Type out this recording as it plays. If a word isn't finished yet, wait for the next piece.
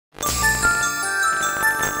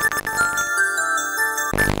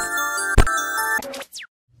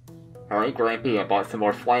Sorry, Grampy, I bought some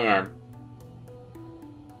more flan.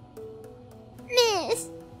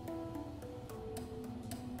 Miss!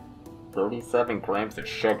 37 grams of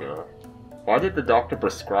sugar. Why did the doctor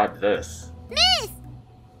prescribe this? Miss!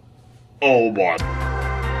 Oh my...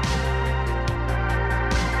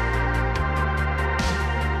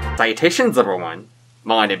 Salutations everyone!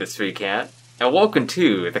 My name is FreeCat, and welcome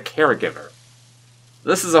to The Caregiver.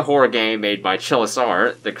 This is a horror game made by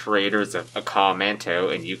Chilla, the creators of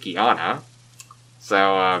Akamanto and Yukiana.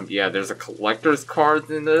 So, yeah, there's a collector's card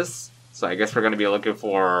in this, so I guess we're going to be looking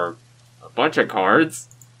for a bunch of cards.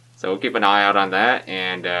 So we'll keep an eye out on that,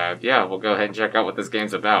 and yeah, we'll go ahead and check out what this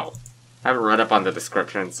game's about. I haven't read up on the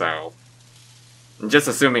description, so I'm just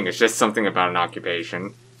assuming it's just something about an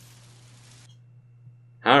occupation.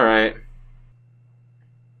 Alright.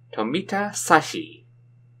 Tomita Sashi.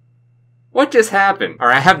 What just happened? Or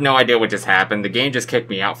I have no idea what just happened. The game just kicked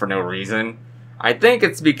me out for no reason. I think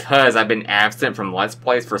it's because I've been absent from Let's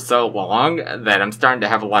Plays for so long that I'm starting to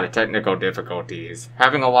have a lot of technical difficulties.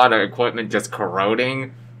 Having a lot of equipment just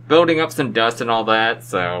corroding, building up some dust and all that,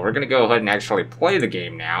 so we're gonna go ahead and actually play the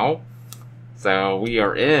game now. So we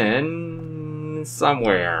are in...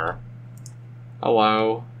 somewhere.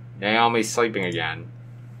 Hello. Naomi's sleeping again.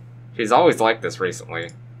 She's always like this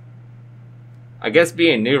recently. I guess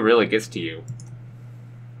being new really gets to you.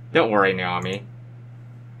 Don't worry, Naomi.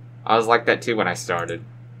 I was like that too when I started.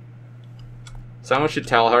 Someone should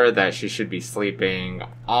tell her that she should be sleeping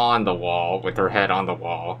on the wall, with her head on the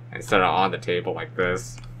wall, instead of on the table like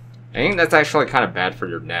this. I think that's actually kind of bad for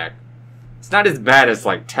your neck. It's not as bad as,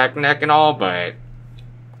 like, tech neck and all, but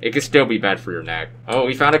it could still be bad for your neck. Oh,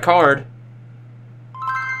 we found a card!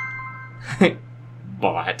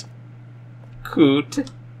 Bot. Coot.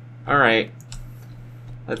 Alright.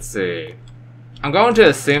 Let's see. I'm going to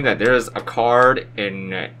assume that there's a card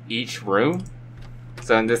in each room.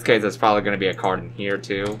 So in this case, there's probably going to be a card in here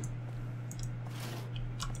too.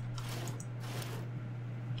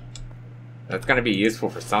 That's going to be useful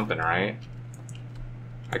for something, right?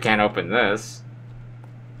 I can't open this.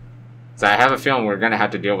 So I have a feeling we're going to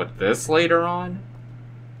have to deal with this later on.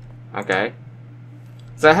 Okay.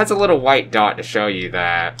 So it has a little white dot to show you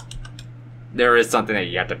that there is something that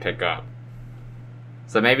you have to pick up.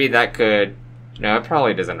 So maybe that could... No, it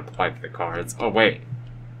probably doesn't apply to the cards. Oh, wait.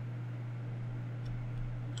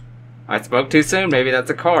 I spoke too soon. Maybe that's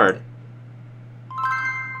a card.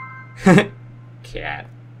 Cat.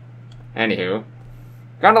 Anywho.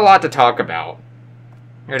 Got a lot to talk about.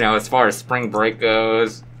 You know, as far as spring break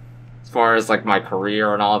goes. As far as, like, my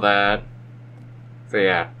career and all that. So,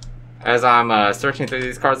 yeah. As I'm searching through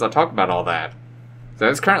these cards, I'll talk about all that. So,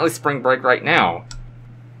 it's currently spring break right now.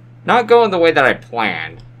 Not going the way that I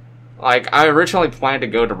planned. Like, I originally planned to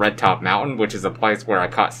go to Red Top Mountain, which is a place where I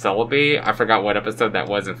caught Celebi. I forgot what episode that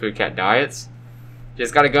was in Food Cat Diets.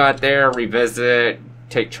 Just gotta go out there, revisit,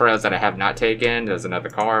 take trails that I have not taken. There's another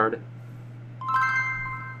card.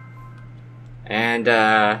 And,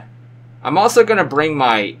 I'm also gonna bring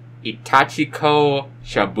my Itachiko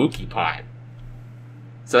Shabuki pot.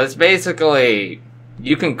 So it's basically,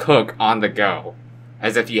 you can cook on the go.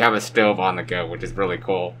 As if you have a stove on the go, which is really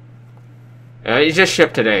cool. It just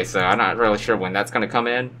shipped today, so I'm not really sure when that's gonna come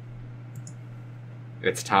in.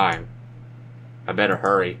 It's time. I better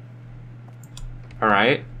hurry.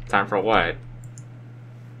 Alright, time for what?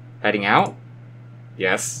 Heading out?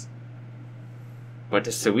 Yes. But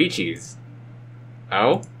to Suichi's.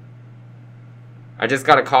 Oh? I just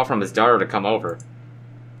got a call from his daughter to come over.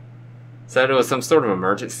 Said it was some sort of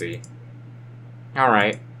emergency.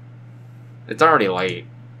 Alright. It's already late.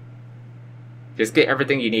 Just get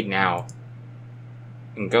everything you need now.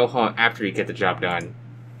 And go home after you get the job done.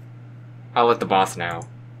 I'll let the boss know.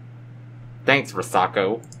 Thanks,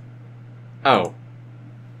 Risako. Oh.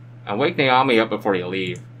 And wake Naomi up before you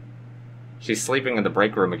leave. She's sleeping in the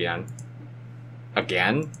break room again.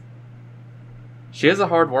 Again? She is a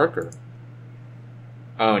hard worker.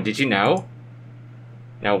 Oh, did you know?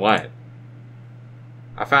 Know what?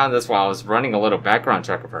 I found this while I was running a little background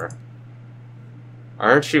check of her. I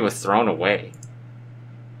heard she was thrown away.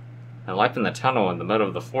 And left in the tunnel in the middle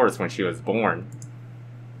of the forest when she was born.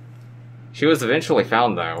 She was eventually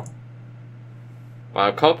found, though, by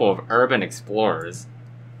a couple of urban explorers.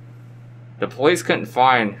 The police couldn't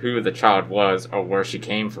find who the child was or where she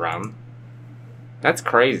came from. That's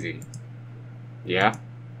crazy. Yeah.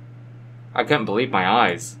 I couldn't believe my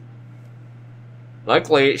eyes.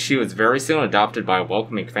 Luckily, she was very soon adopted by a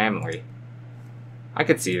welcoming family. I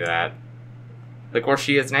could see that. Look where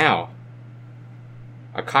she is now.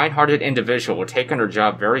 A kind-hearted individual taking her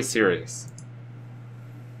job very serious.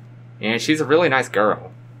 And she's a really nice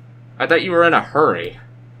girl. I thought you were in a hurry.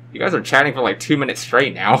 You guys are chatting for like 2 minutes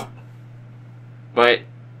straight now. But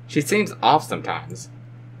she seems off sometimes.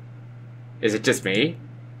 Is it just me?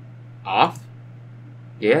 Off?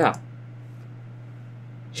 Yeah.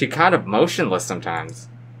 She kind of motionless sometimes.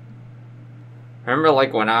 I remember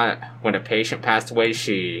like when a patient passed away,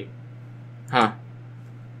 she... Huh.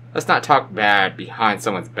 Let's not talk bad behind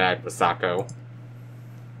someone's back, Wasako.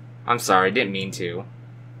 I'm sorry, didn't mean to.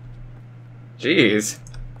 Jeez.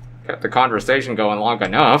 Kept the conversation going long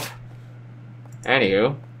enough.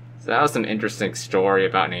 Anywho, so that was some interesting story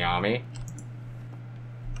about Naomi.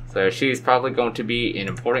 So she's probably going to be an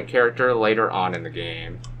important character later on in the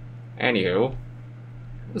game. Anywho,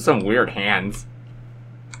 some weird hands.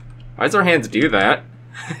 Why does her hands do that?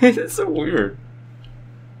 It's so weird.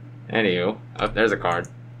 Anywho, oh, there's a card.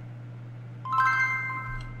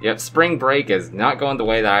 Yep, spring break is not going the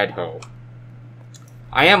way that I'd hope.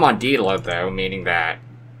 I am on deload though, meaning that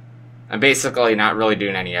I'm basically not really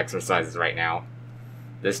doing any exercises right now.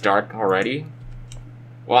 This dark already?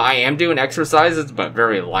 Well, I am doing exercises, but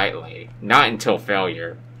very lightly. Not until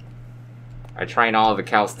failure. I train all the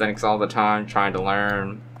calisthenics all the time, trying to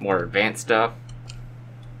learn more advanced stuff.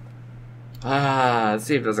 Let's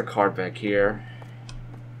see if there's a card back here.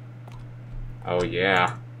 Oh,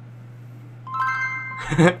 yeah.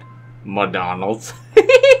 McDonald's.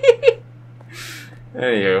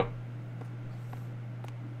 Anywho.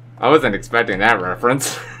 I wasn't expecting that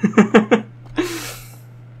reference.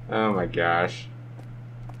 Oh my gosh.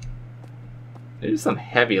 There's some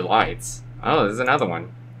heavy lights. Oh, there's another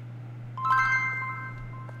one.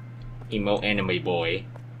 Emo anime boy.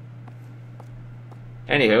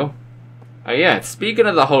 Anywho. Oh yeah, speaking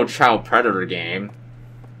of the whole child predator game,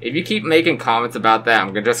 if you keep making comments about that,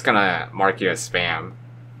 I'm just gonna mark you as spam.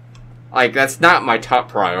 Like, that's not my top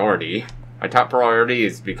priority. My top priority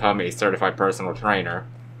is become a certified personal trainer.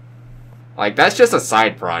 Like, that's just a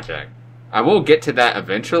side project. I will get to that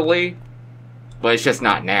eventually, but it's just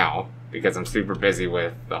not now, because I'm super busy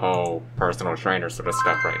with the whole personal trainer sort of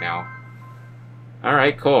stuff right now.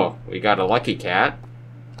 Alright, cool. We got a lucky cat.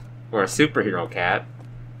 Or a superhero cat.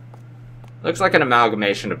 Looks like an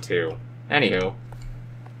amalgamation of two. Anywho.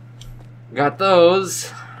 Got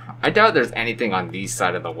those. I doubt there's anything on these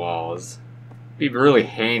side of the walls. It'd be really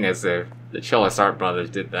heinous if the Chilla Art brothers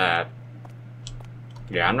did that.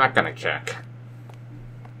 Yeah, I'm not gonna check.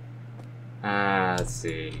 Let's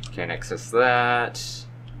see. Can't access that.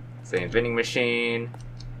 Same vending machine.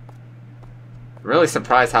 Really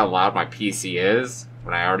surprised how loud my PC is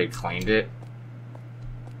when I already cleaned it.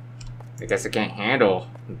 I guess it can't handle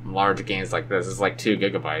large games like this. It's like 2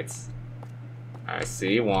 gigabytes. I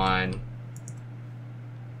see one.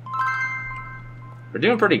 We're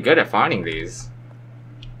doing pretty good at finding these.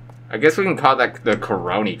 I guess we can call that the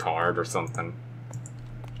Coroni card or something.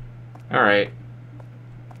 Alright.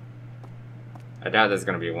 I doubt there's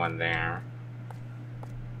gonna be one there.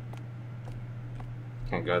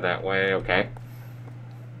 Can't go that way, okay.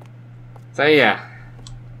 So yeah.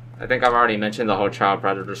 I think I've already mentioned the whole child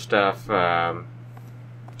predator stuff.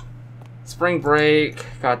 Spring break,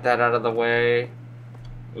 got that out of the way.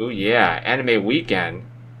 Ooh yeah, anime weekend.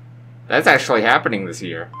 That's actually happening this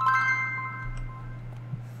year.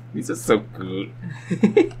 These are so good.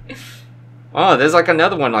 Oh, there's like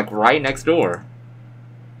another one like right next door.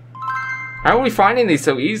 How are we finding these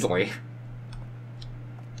so easily?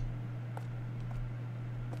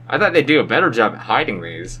 I thought they'd do a better job at hiding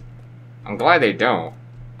these. I'm glad they don't.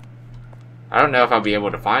 I don't know if I'll be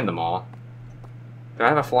able to find them all. Do I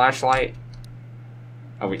have a flashlight?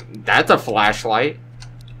 Oh wait, that's a flashlight?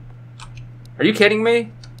 Are you kidding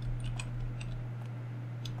me?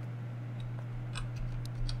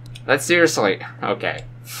 That's seriously... Okay.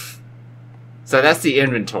 So that's the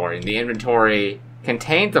inventory. And the inventory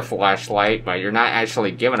contains a flashlight, but you're not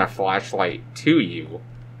actually given a flashlight to you.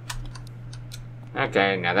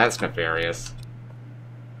 Okay, now that's nefarious.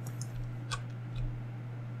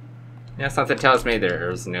 Yeah, something tells me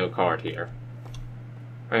there's no card here.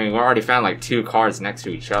 I mean, we already found like 2 cards next to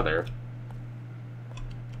each other.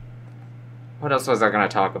 What else was I gonna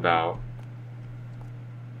talk about?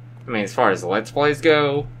 I mean, as far as Let's Plays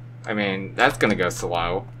go, I mean, that's gonna go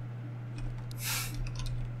slow.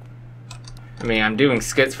 I mean, I'm doing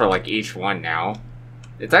skits for like each one now.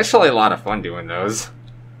 It's actually a lot of fun doing those.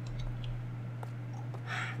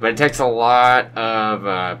 But it takes a lot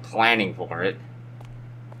of planning for it.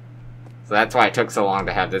 So that's why it took so long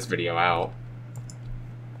to have this video out.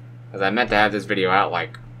 Because I meant to have this video out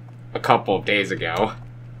like a couple of days ago.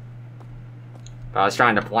 But I was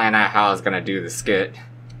trying to plan out how I was going to do the skit.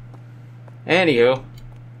 Anywho.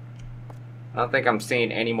 I don't think I'm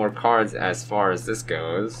seeing any more cards as far as this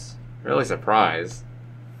goes. Really surprised.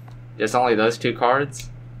 Just only those 2 cards?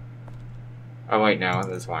 Oh wait, no,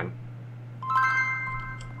 there's one.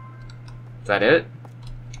 Is that it?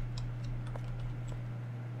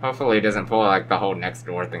 Hopefully it doesn't pull like the whole next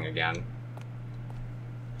door thing again.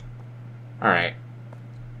 Alright.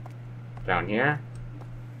 Down here.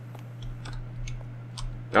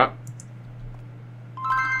 Oh.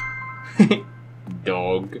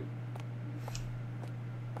 Dog.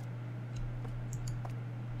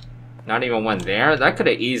 Not even one there? That could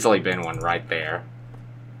have easily been one right there.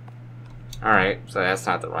 Alright, so that's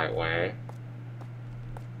not the right way.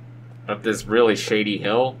 Up this really shady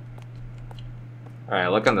hill.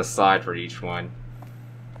 Alright, look on the side for each one.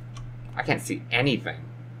 I can't see anything.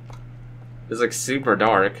 It's like super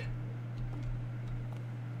dark.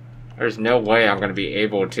 There's no way I'm gonna be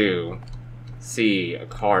able to see a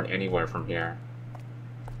card anywhere from here.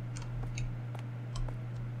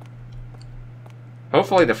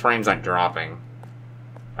 Hopefully the frames aren't dropping.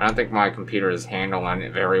 I don't think my computer is handling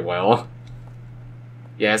it very well.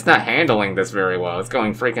 Yeah, it's not handling this very well. It's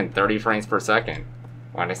going freaking 30 frames per second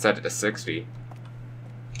when I set it to 60.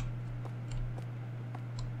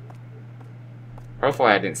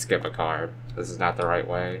 Hopefully I didn't skip a card. This is not the right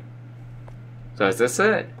way. So is this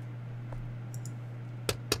it?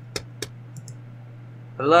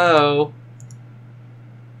 Hello?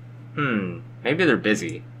 Maybe they're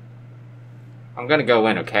busy. I'm gonna go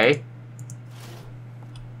in, okay?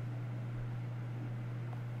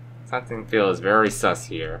 Something feels very sus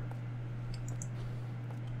here.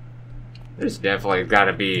 There's definitely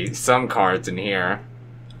gotta be some cards in here.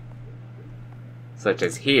 Such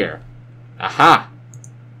as here. Aha!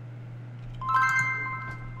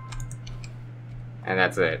 And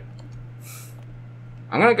that's it.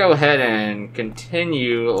 I'm gonna go ahead and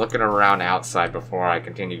continue looking around outside before I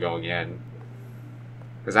continue going in.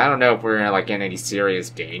 Because I don't know if we're like in any serious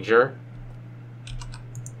danger.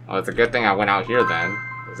 Oh, it's a good thing I went out here then.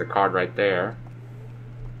 There's a card right there.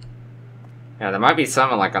 Yeah, there might be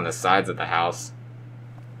someone like on the sides of the house.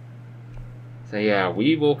 So yeah,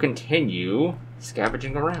 we will continue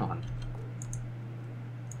scavenging around.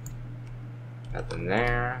 Nothing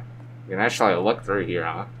there. You can actually look through here,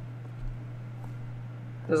 huh?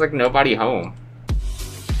 There's like nobody home.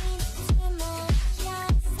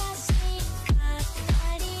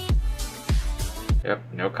 Yep,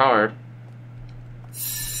 no card.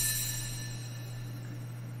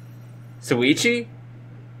 Suichi?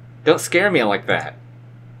 Don't scare me like that.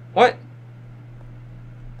 What?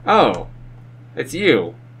 Oh, it's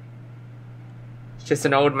you. It's just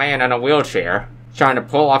an old man in a wheelchair trying to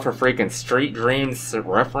pull off a freaking Street Dreams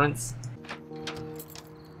reference.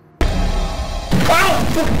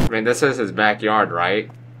 I mean, this is his backyard,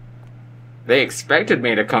 right? They expected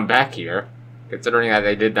me to come back here, considering that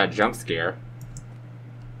they did that jump scare.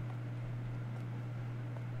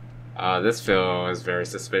 This feels very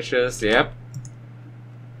suspicious. Yep.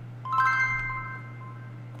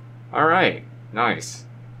 Alright. Nice.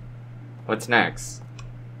 What's next?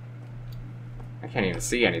 I can't even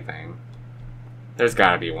see anything. There's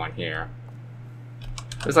gotta be one here.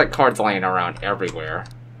 There's like cards laying around everywhere.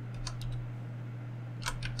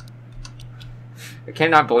 I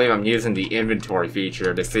cannot believe I'm using the inventory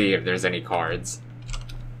feature to see if there's any cards.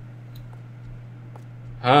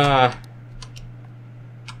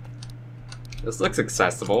 This looks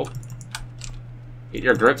accessible. Get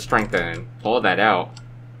your grip strength in. Pull that out.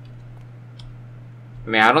 I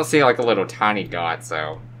mean, I don't see like a little tiny dot,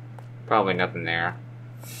 so probably nothing there.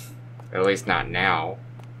 At least not now.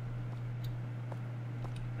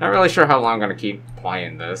 Not really sure how long I'm gonna keep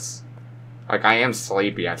playing this. Like, I am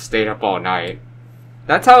sleepy. I've stayed up all night.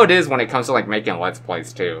 That's how it is when it comes to like making Let's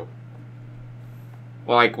Plays too.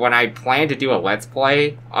 Well, like when I plan to do a Let's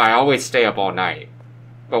Play, I always stay up all night.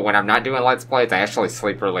 But when I'm not doing Let's Plays, I actually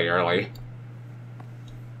sleep really early.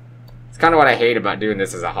 It's kind of what I hate about doing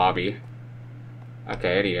this as a hobby.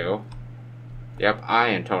 Okay, anywho. Yep, I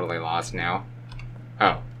am totally lost now.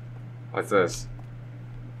 Oh. What's this?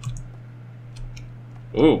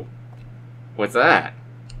 Ooh. What's that?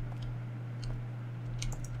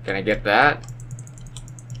 Can I get that?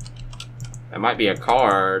 That might be a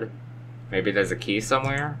card. Maybe there's a key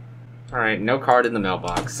somewhere? Alright, no card in the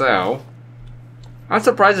mailbox, so... I'm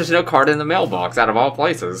surprised there's no card in the mailbox, out of all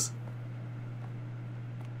places.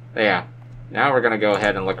 Yeah. Now we're gonna go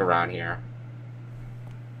ahead and look around here.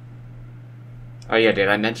 Oh yeah, did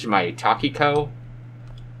I mention my Takiko?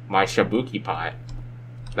 My Shabuki pot.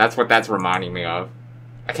 That's what that's reminding me of.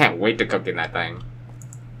 I can't wait to cook in that thing.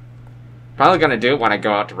 Probably gonna do it when I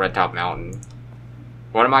go out to Red Top Mountain.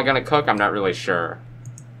 What am I gonna cook? I'm not really sure.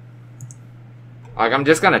 Like, I'm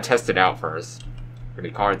just gonna test it out first.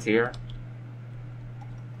 Any cards here?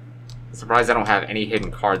 I'm surprised I don't have any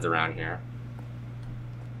hidden cards around here.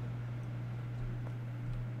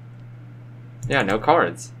 Yeah, no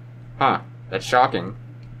cards. Huh, that's shocking.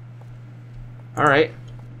 Alright.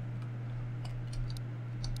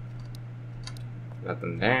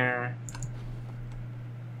 Nothing there.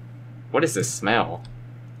 What is this smell?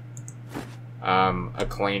 A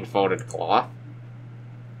clean folded cloth.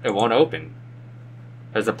 It won't open.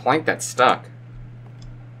 There's a plank that's stuck.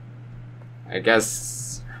 I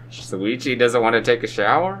guess Shuichi doesn't want to take a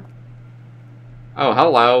shower? Oh,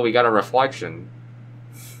 hello, we got a reflection.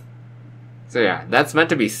 So yeah, that's meant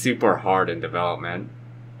to be super hard in development.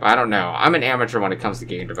 But I don't know. I'm an amateur when it comes to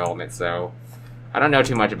game development, so I don't know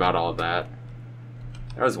too much about all of that.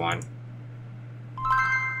 There was one.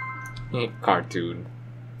 Cartoon.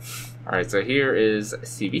 Alright, so here is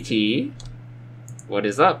CBT. What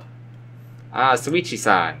is up? Ah,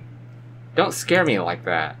 Suichi-san. Don't scare me like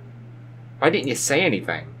that. Why didn't you say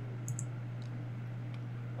anything?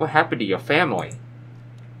 What happened to your family?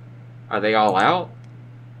 Are they all out?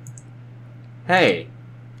 Hey,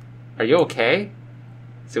 are you okay?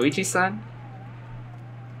 Suichi-san?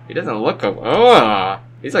 He doesn't look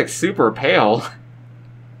he's like super pale.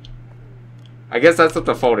 I guess that's what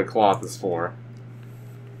the folded cloth is for.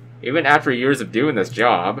 Even after years of doing this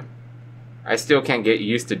job, I still can't get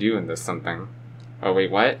used to doing this something. Oh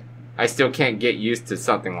wait, what? I still can't get used to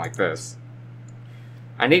something like this.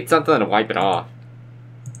 I need something to wipe it off.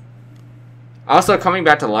 Also, coming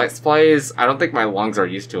back to Let's Plays, I don't think my lungs are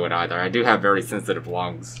used to it either. I do have very sensitive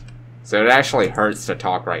lungs. So it actually hurts to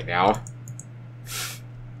talk right now.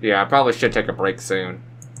 Yeah, I probably should take a break soon.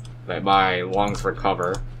 Let my lungs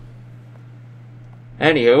recover.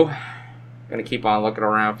 Anywho, gonna keep on looking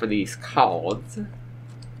around for these cards.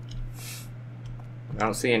 I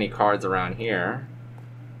don't see any cards around here.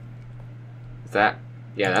 Is that?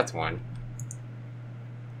 Yeah, that's one.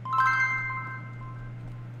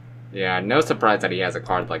 Yeah, no surprise that he has a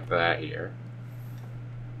card like that here.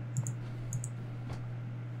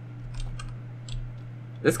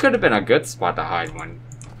 This could have been a good spot to hide one.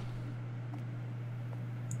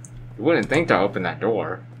 You wouldn't think to open that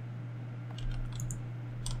door.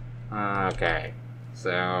 Okay,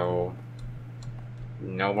 so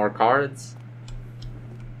no more cards?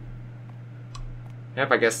 Yep,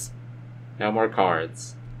 I guess no more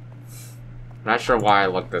cards. Not sure why I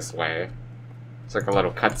look this way. It's like a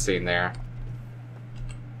little cutscene there.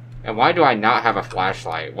 And why do I not have a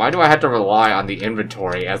flashlight? Why do I have to rely on the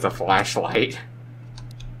inventory as a flashlight?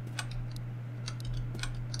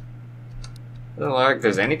 Doesn't look like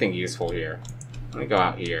there's anything useful here. Let me go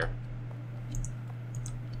out here.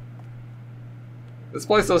 This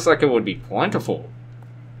place looks like it would be plentiful,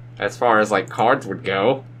 as far as like cards would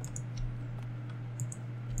go.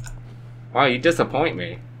 Wow, you disappoint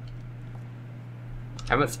me.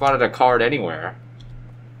 Haven't spotted a card anywhere.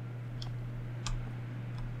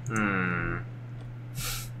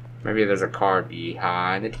 Maybe there's a card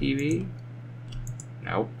behind the TV?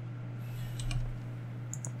 Nope.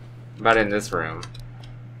 How about in this room?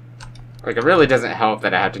 Like, it really doesn't help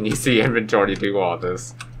that I have to use the inventory to do all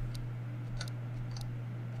this.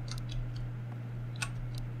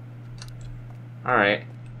 Alright.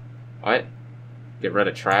 What? Get rid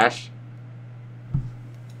of trash?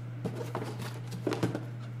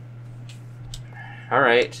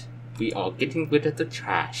 Alright. We are getting rid of the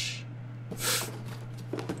trash. If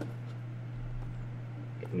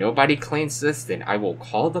nobody cleans this, then I will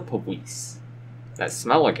call the police. That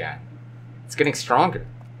smell again. It's getting stronger.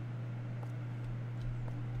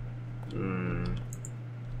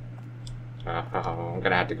 Oh, I'm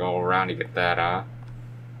gonna have to go around to get that,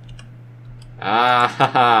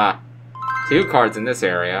 haha. 2 cards in this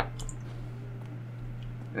area.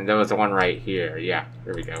 And there was one right here. Yeah,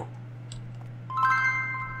 here we go.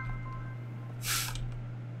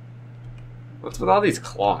 What's with all these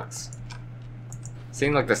clocks?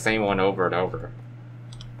 Seem like the same one over and over.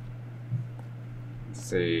 Let's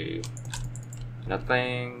see.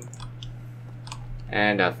 Nothing.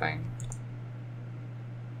 And nothing.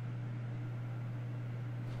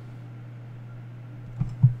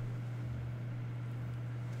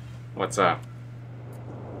 What's up?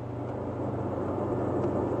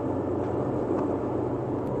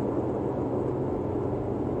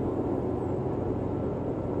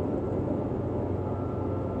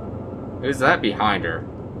 Who's that behind her?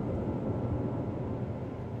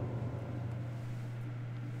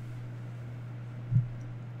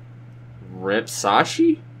 Rip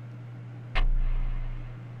Sashi?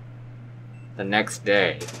 The next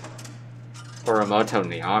day. Horomoto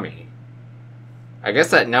Niami. I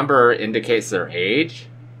guess that number indicates their age.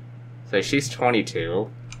 So she's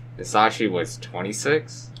 22. And Sashi was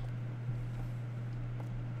 26.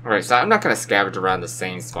 Alright, so I'm not gonna scavenge around the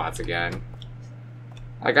same spots again.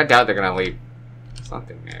 Like, I doubt they're gonna leave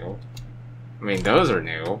something new. I mean, those are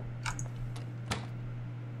new.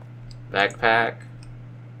 Backpack.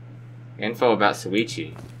 Info about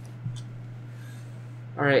Suichi.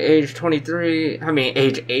 Alright, age 23. I mean,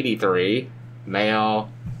 age 83. Male.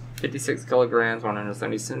 56 kilograms,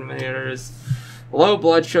 170 centimeters. Low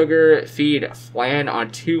blood sugar. Feed flan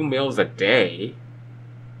on 2 meals a day.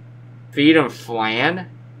 Feed him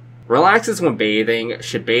flan? Relaxes when bathing.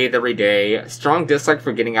 Should bathe every day. Strong dislike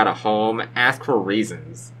for getting out of home. Ask for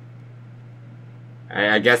reasons.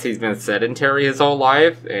 I guess he's been sedentary his whole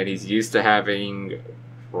life, and he's used to having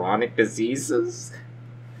chronic diseases?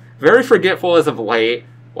 Very forgetful as of late.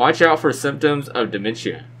 Watch out for symptoms of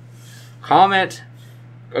dementia. Comment.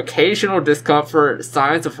 Occasional discomfort,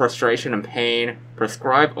 signs of frustration and pain.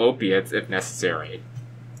 Prescribe opiates if necessary.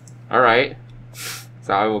 Alright.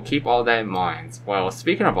 So I will keep all that in mind. Well,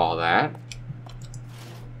 speaking of all that...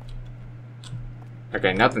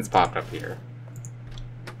 Okay, nothing's popped up here.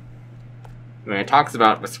 I mean, it talks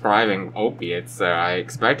about prescribing opiates, so I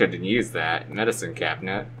expected to use that medicine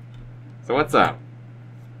cabinet. So what's up?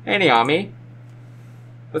 Hey, Naomi.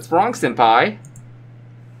 What's wrong, senpai?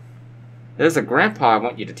 There's a grandpa I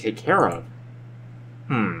want you to take care of.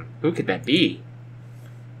 Who could that be?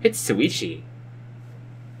 It's Suichi.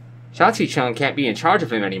 Shachi-chan can't be in charge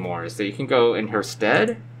of him anymore, so you can go in her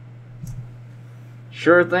stead?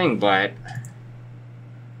 Sure thing, but...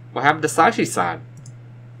 what happened to Sachi-san?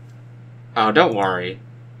 Oh, don't worry.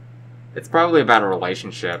 It's probably about a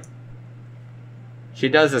relationship. She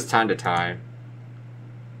does this time to time.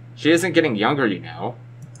 She isn't getting younger, you know.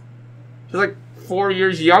 She's like 4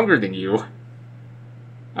 years younger than you.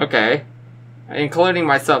 Okay. Including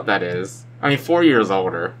myself, that is. I mean, 4 years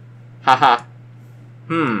older. Haha.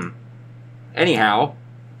 Anyhow.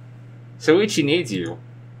 Suichi needs you.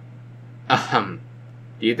 Do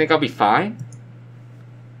you think I'll be fine?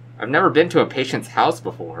 I've never been to a patient's house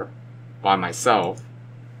before. By myself.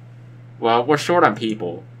 Well, we're short on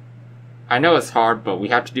people. I know it's hard, but we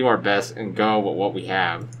have to do our best and go with what we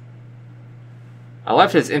have. I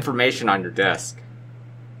left his information on your desk.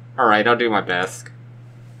 Alright, I'll do my best.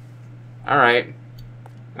 Alright.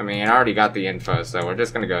 I mean, I already got the info, so we're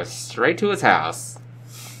just gonna go straight to his house.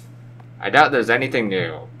 I doubt there's anything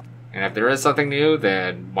new. And if there is something new,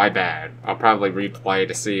 then my bad. I'll probably replay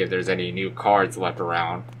to see if there's any new cards left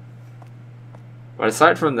around. But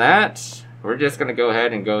aside from that, we're just going to go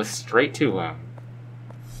ahead and go straight to him.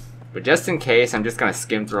 But just in case, I'm just going to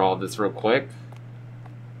skim through all this real quick.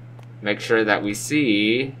 Make sure that we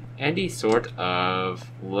see any sort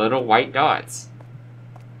of little white dots.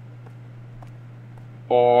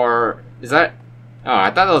 Or, is that... oh,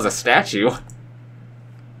 I thought that was a statue.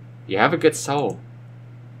 You have a good soul.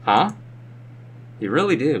 Huh? You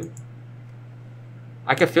really do.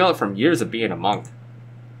 I can feel it from years of being a monk.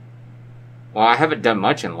 Well, I haven't done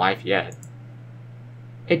much in life yet.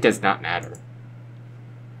 It does not matter.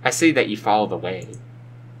 I see that you follow the way.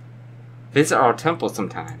 Visit our temple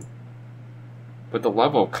sometime. With the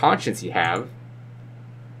level of conscience you have,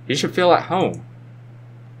 you should feel at home.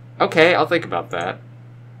 Okay, I'll think about that.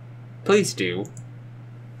 Please do.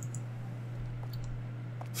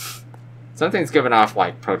 Something's giving off,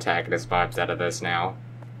 like, protagonist vibes out of this now.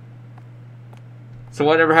 So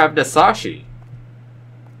whatever happened to Sashi?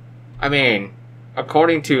 I mean,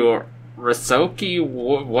 according to Risoki,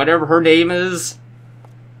 whatever her name is,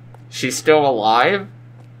 she's still alive?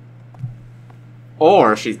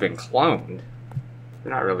 Or she's been cloned. We're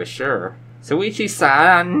not really sure.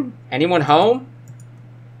 Suichi-san, anyone home?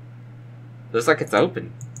 Looks like it's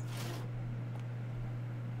open.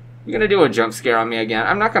 You gonna do a jump scare on me again?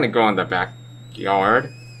 I'm not gonna go in the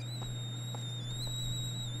backyard.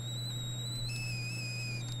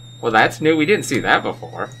 Well, that's new. We didn't see that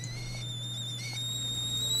before.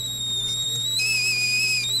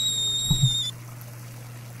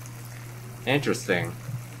 Interesting.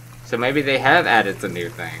 So maybe they have added some new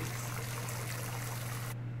things.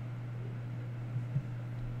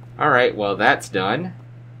 Alright, well that's done.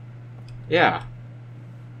 Yeah.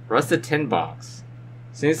 Rusted tin box.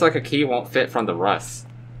 Seems like a key won't fit from the rust.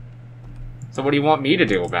 So what do you want me to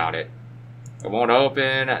do about it? It won't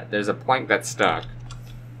open. There's a plank that's stuck.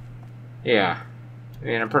 Yeah. I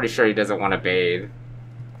mean, I'm pretty sure he doesn't want to bathe.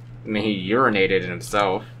 I mean, he urinated in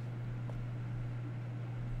himself.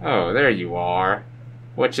 Oh, there you are.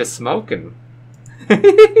 What you smoking?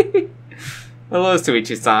 Hello,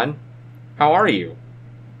 Suichi-san. How are you?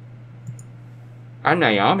 I'm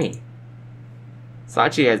Naomi.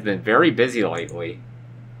 Sachi has been very busy lately.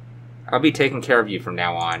 I'll be taking care of you from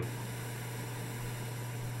now on.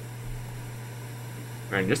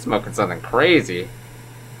 Man, you're smoking something crazy.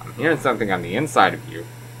 I'm hearing something on the inside of you.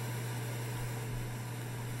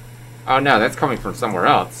 Oh no, that's coming from somewhere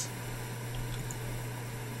else.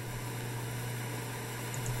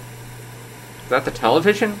 Is that the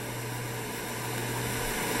television?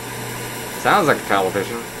 Sounds like a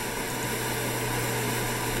television.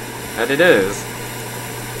 And it is.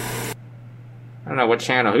 I don't know what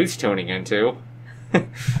channel he's tuning into.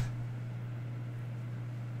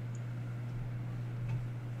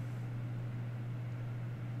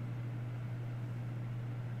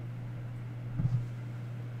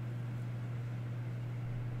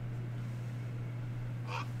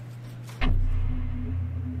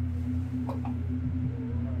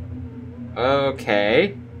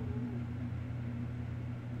 Okay.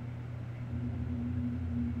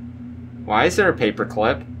 Why is there a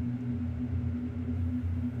paperclip?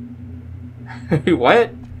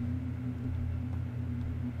 What?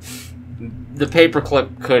 The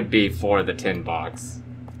paperclip could be for the tin box.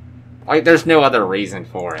 Like, there's no other reason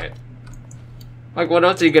for it. Like, what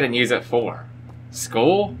else are you gonna use it for?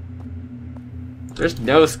 School? There's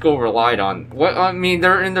no school relied on. What? I mean,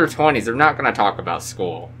 they're in their 20s. They're not gonna talk about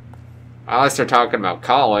school. Unless they're talking about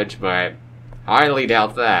college, but highly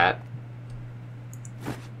doubt that.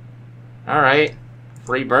 Alright.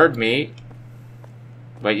 Free bird meat.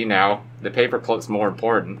 But, you know, the paperclip's more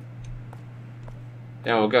important.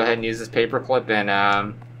 Then we'll go ahead and use this paperclip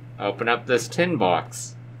and open up this tin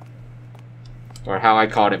box. Or how I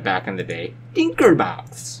called it back in the day, Dinker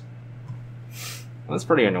Box. Well, that's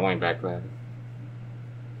pretty annoying back then.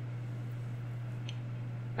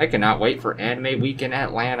 I cannot wait for Anime Week in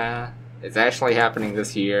Atlanta. It's actually happening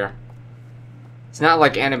this year. It's not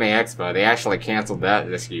like Anime Expo. They actually canceled that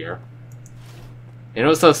this year. And it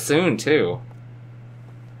was so soon, too.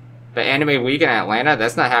 But Anime Week in Atlanta,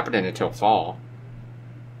 that's not happening until fall.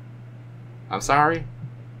 I'm sorry?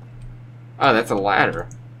 Oh, that's a ladder.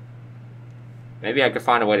 Maybe I could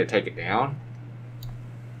find a way to take it down?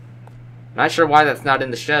 Not sure why that's not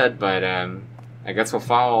in the shed, but I guess we'll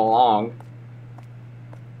follow along.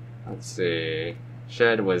 Let's see.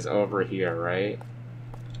 Shed was over here, right?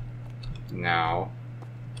 No.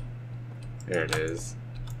 There it is.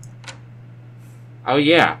 Oh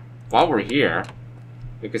yeah, while we're here,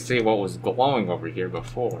 we can see what was glowing over here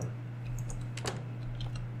before.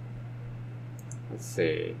 Let's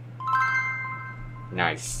see.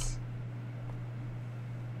 Nice.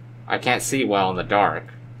 I can't see well in the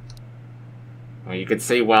dark. Well, you can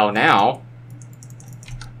see well now.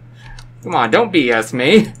 Come on, don't BS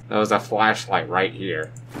me. There was a flashlight right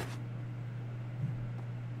here.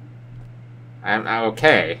 I'm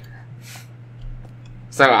okay.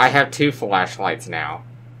 So I have 2 flashlights now.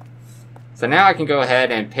 So now I can go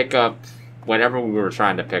ahead and pick up whatever we were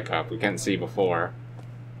trying to pick up. We couldn't see before.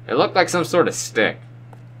 It looked like some sort of stick.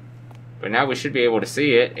 But now we should be able to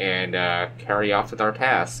see it and carry off with our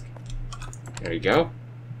task. There you go.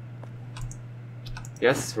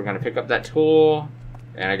 Yes, we're going to pick up that tool.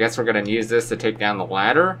 And I guess we're going to use this to take down the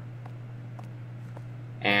ladder.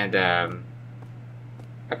 And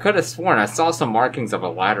I could have sworn I saw some markings of a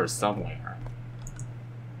ladder somewhere.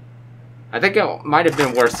 I think it might have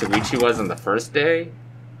been where Suichi was on the first day.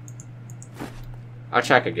 I'll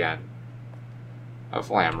check again.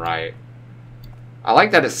 Hopefully I'm right. I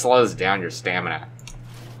like that it slows down your stamina.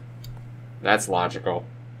 That's logical.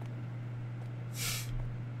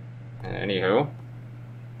 Anywho.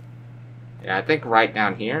 Yeah, I think right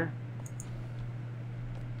down here.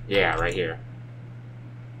 Yeah, right here.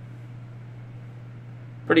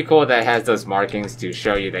 Pretty cool that it has those markings to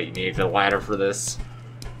show you that you need the ladder for this.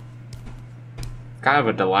 Kind of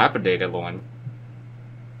a dilapidated one.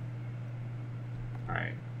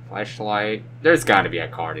 Alright, flashlight. There's gotta be a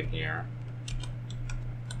card in here.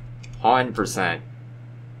 100%.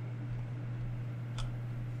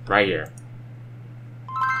 Right here.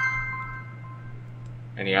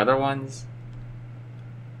 Any other ones?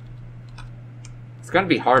 It's gonna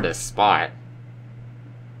be hard to spot.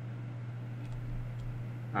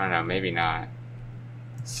 I don't know, maybe not.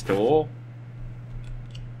 Stool?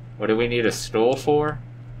 What do we need a stool for?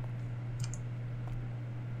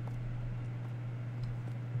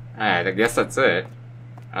 Alright, I guess that's it.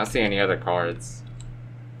 I don't see any other cards.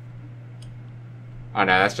 Oh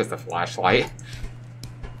no, that's just a flashlight.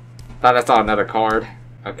 Thought I saw another card.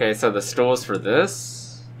 Okay, so the stool's for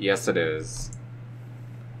this? Yes, it is.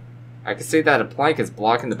 I can see that a plank is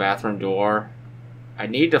blocking the bathroom door. I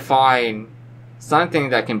need to find something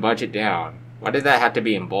that can budge it down. Why did that have to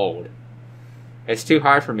be in bold? It's too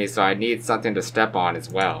hard for me, so I need something to step on as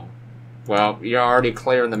well. Well, you're already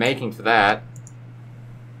clear in the making for that.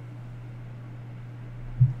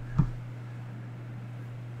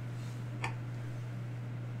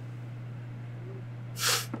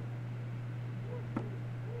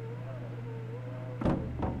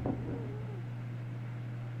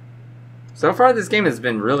 So far, this game has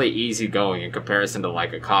been really easygoing in comparison to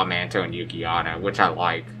like a Kamanto and Yukiana, which I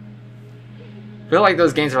like. I feel like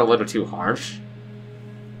those games are a little too harsh.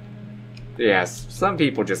 Yes, some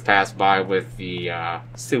people just pass by with the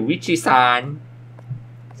Suichi-san.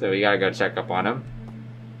 So we gotta go check up on him.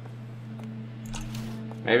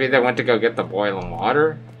 Maybe they went to go get the boiling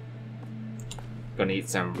water. Gonna eat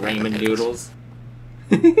some ramen noodles.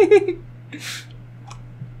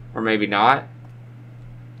 Or maybe not.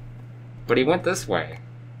 But he went this way.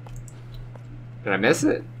 Did I miss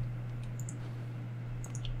it?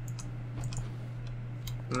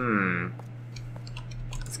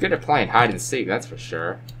 It's good at playing hide and seek, that's for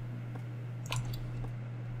sure.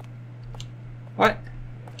 What?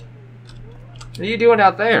 What are you doing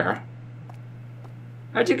out there?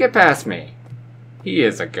 How'd you get past me? He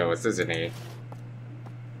is a ghost, isn't he?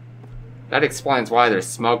 That explains why there's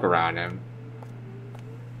smoke around him.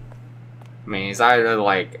 I mean, he's either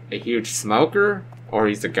like a huge smoker or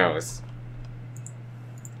he's a ghost.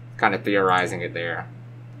 Kind of theorizing it there.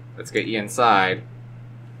 Let's get you inside.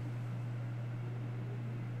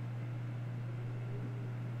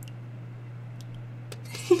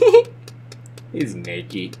 He's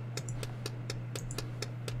naked.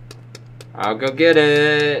 I'll go get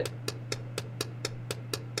it.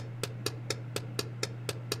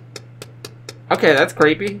 Okay, that's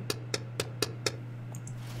creepy.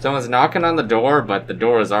 Someone's knocking on the door, but the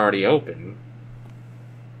door is already open.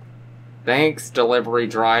 Thanks, delivery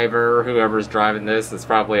driver. Whoever's driving this is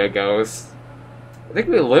probably a ghost. I think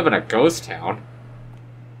we live in a ghost town.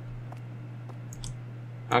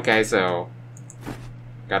 Okay, so...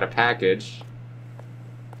 got a package.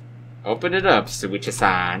 Open it up,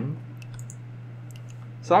 Suichi-san.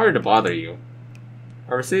 Sorry to bother you.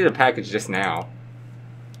 I received a package just now.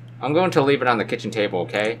 I'm going to leave it on the kitchen table,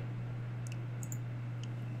 okay?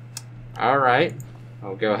 Alright.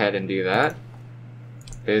 I'll go ahead and do that.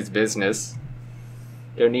 His business.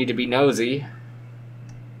 Don't need to be nosy.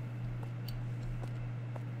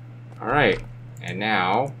 Alright. And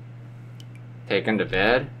now... take him to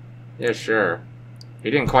bed? Yeah, sure.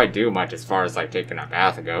 He didn't quite do much as far as, like, taking a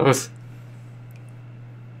bath goes.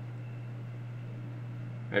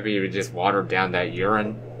 Maybe he would just water down that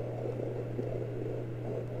urine.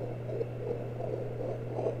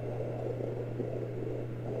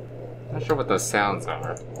 Not sure what those sounds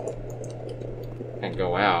are. And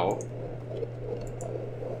go out.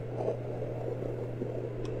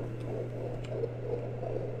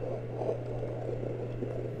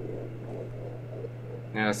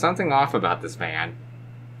 Now, there's something off about this man.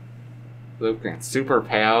 Looking super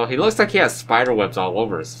pale. He looks like he has spider webs all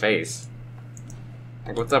over his face.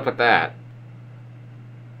 Like, what's up with that?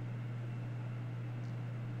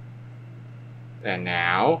 And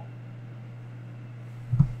now...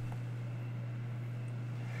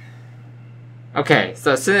 okay,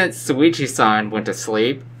 so since Suichi-san went to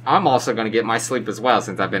sleep, I'm also going to get my sleep as well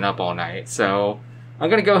since I've been up all night. So, I'm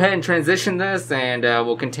going to go ahead and transition this and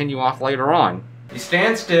we'll continue off later on. You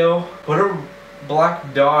stand still, put a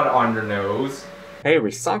black dot on your nose. Hey,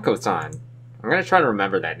 Risako-san. I'm going to try to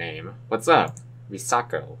remember that name. What's up?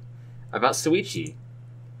 Risako. About Suichi.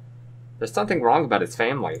 There's something wrong about his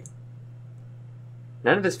family.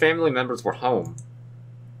 None of his family members were home.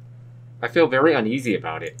 I feel very uneasy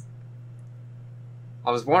about it.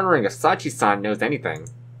 I was wondering if Sachi-san knows anything.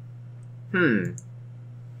 You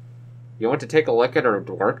want to take a look at her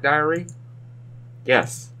work diary?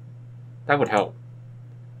 Yes. That would help.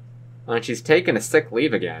 And she's taken a sick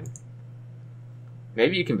leave again.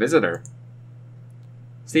 Maybe you can visit her.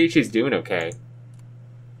 See if she's doing okay.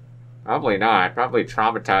 Probably not. Probably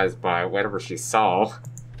traumatized by whatever she saw.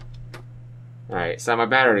 Alright, so my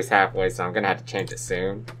battery's halfway, so I'm gonna have to change it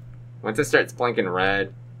soon. Once it starts blinking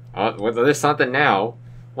red... oh, well, there's something now.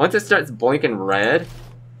 Once it starts blinking red...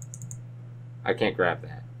 I can't grab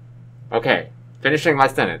that. Okay, finishing my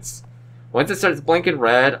sentence. Once it starts blinking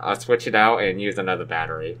red, I'll switch it out and use another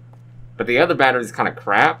battery. But the other battery's kind of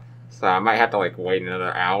crap, so I might have to like wait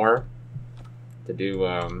another hour to do,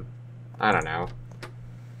 I don't know.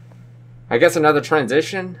 I guess another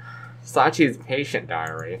transition? Sachi's patient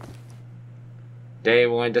diary. Day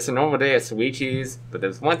 1, just a normal day at Suichi's, but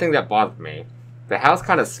there's one thing that bothered me. The house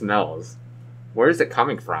kind of smells. Where is it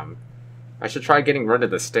coming from? I should try getting rid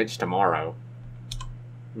of the stench tomorrow.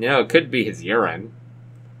 You know, it could be his urine.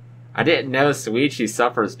 I didn't know Suichi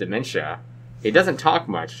suffers dementia. He doesn't talk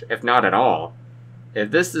much, if not at all.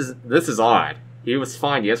 If this is odd. He was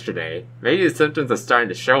fine yesterday. Maybe the symptoms are starting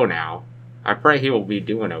to show now. I pray he will be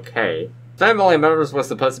doing okay. Family members were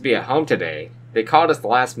supposed to be at home today. They called us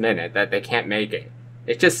last minute that they can't make it.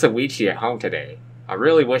 It's just Suichi at home today. I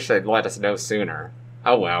really wish they'd let us know sooner.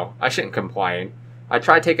 Oh well, I shouldn't complain. I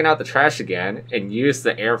tried taking out the trash again and used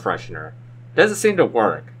the air freshener. Doesn't seem to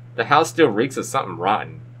work. The house still reeks of something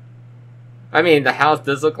rotten. I mean, the house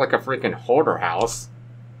does look like a freaking hoarder house.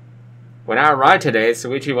 When I arrived today,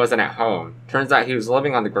 Suichi wasn't at home. Turns out he was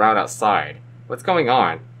living on the ground outside. What's going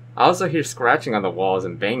on? I also hear scratching on the walls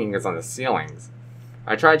and banging on the ceilings.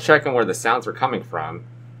 I tried checking where the sounds were coming from.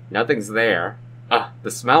 Nothing's there. Ugh,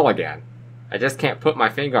 the smell again. I just can't put my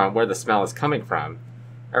finger on where the smell is coming from.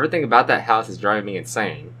 Everything about that house is driving me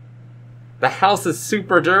insane. The house is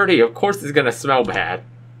super dirty. Of course it's gonna smell bad.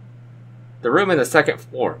 The room in the second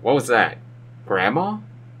floor. What was that? Grandma?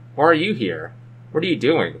 Why are you here? What are you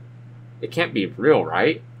doing? It can't be real,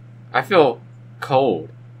 right? I feel cold.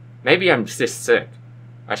 Maybe I'm just sick.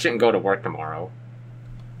 I shouldn't go to work tomorrow.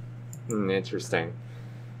 Interesting.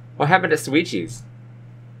 What happened at Suichi's?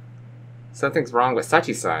 Something's wrong with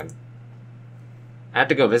Sachi-san. I have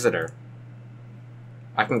to go visit her.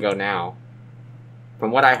 I can go now.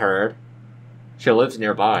 From what I heard, she lives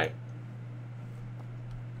nearby.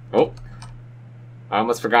 Oh. I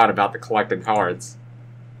almost forgot about the collected cards.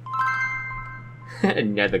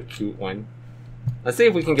 Another cute one. Let's see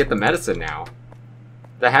if we can get the medicine now.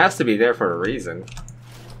 That has to be there for a reason.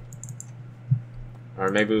 Or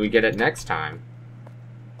maybe we get it next time.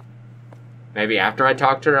 Maybe after I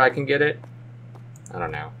talk to her I can get it? I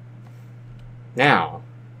don't know. Now,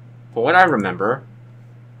 from what I remember,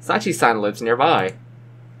 Sachi-san lives nearby.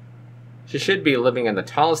 She should be living in the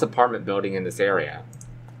tallest apartment building in this area.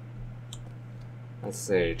 Let's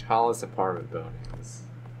see, tallest apartment buildings.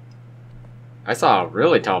 I saw a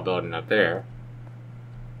really tall building up there.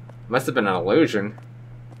 Must have been an illusion.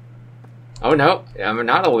 Oh no, I'm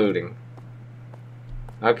not eluding.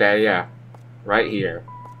 Okay, yeah. Right here.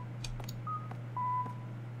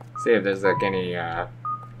 See if there's like any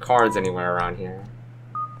cards anywhere around here.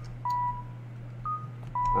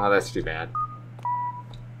 Oh, that's too bad.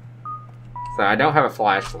 So I don't have a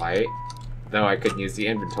flashlight, though I could use the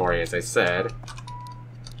inventory as I said.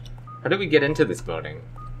 How do we get into this building?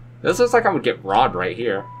 This looks like I would get robbed right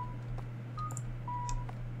here.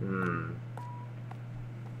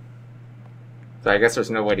 So I guess there's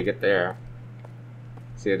no way to get there.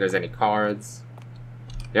 See if there's any cards.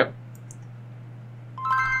 Yep.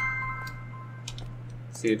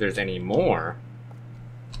 See if there's any more.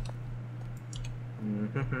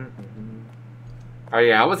 Oh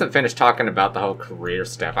yeah, I wasn't finished talking about the whole career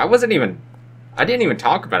stuff. I didn't even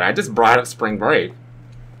talk about it. I just brought up spring break.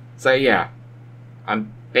 So yeah,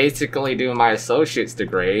 I'm basically doing my associate's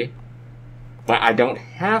degree, but I don't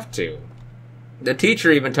have to. The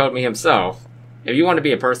teacher even told me himself, if you want to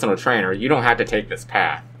be a personal trainer, you don't have to take this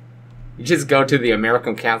path. You just go to the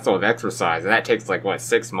American Council of Exercise, and that takes like, what,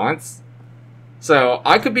 6 months? So,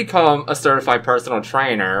 I could become a certified personal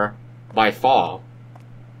trainer by fall.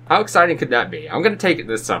 How exciting could that be? I'm going to take it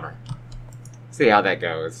this summer. See how that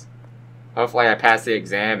goes. Hopefully I pass the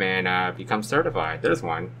exam and become certified. There's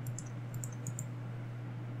one.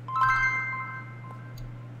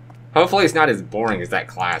 Hopefully it's not as boring as that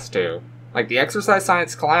class, too. Like, the exercise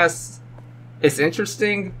science class, it's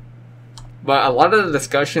interesting, but a lot of the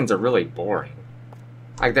discussions are really boring.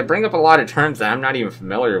 Like, they bring up a lot of terms that I'm not even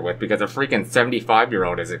familiar with because a freaking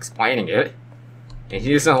 75-year-old is explaining it. And he's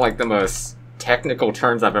using, like, the most technical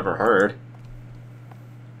terms I've ever heard.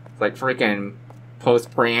 It's like freaking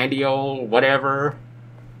postprandial, whatever.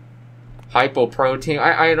 Hypoprotein.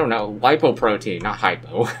 I don't know. Lipoprotein, not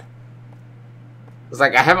hypo. It's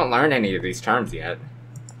like, I haven't learned any of these terms yet.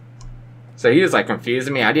 So he was like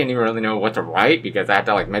confusing me. I didn't even really know what to write because I had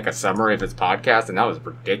to like make a summary of his podcast and that was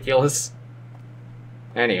ridiculous.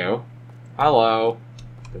 Anywho. Hello.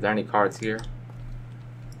 Is there any cards here?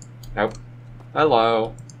 Nope.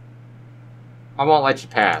 Hello. I won't let you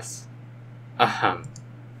pass.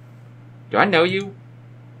 Do I know you?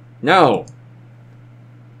 No.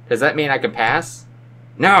 Does that mean I can pass?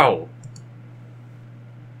 No.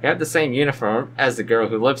 You have the same uniform as the girl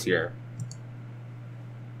who lives here.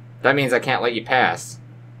 That means I can't let you pass.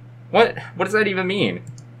 What? What does that even mean?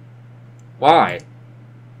 Why?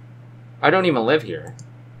 I don't even live here.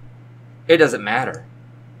 It doesn't matter.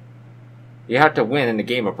 You have to win in the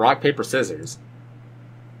game of rock, paper, scissors.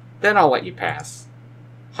 Then I'll let you pass.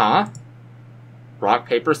 Huh? Rock,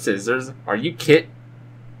 paper, scissors? Are you kidding?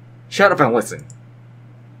 Shut up and listen.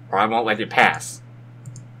 Or I won't let you pass.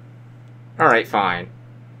 Alright, fine.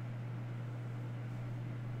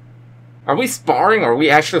 Are we sparring or are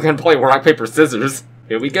we actually going to play rock, paper, scissors?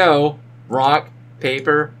 Here we go. Rock,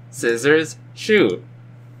 paper, scissors, shoot.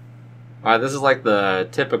 This is like the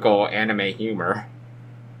typical anime humor.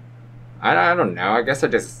 I don't know. I guess I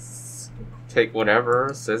just take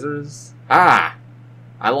whatever. Scissors. Ah!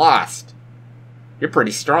 I lost. You're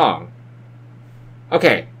pretty strong.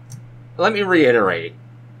 Okay, let me reiterate.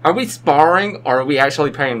 Are we sparring, or are we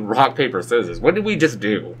actually playing rock, paper, scissors? What did we just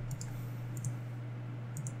do?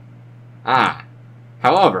 Ah.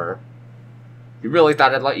 However, you really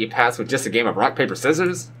thought I'd let you pass with just a game of rock, paper,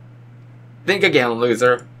 scissors? Think again,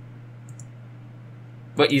 loser.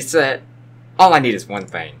 But you said, all I need is one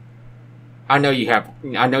thing. I know you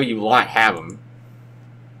lot have them.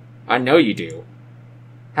 I know you do.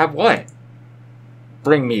 Have what?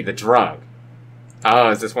 Bring me the drug. Oh,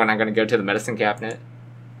 is this when I'm gonna go to the medicine cabinet?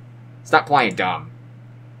 Stop playing dumb.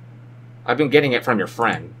 I've been getting it from your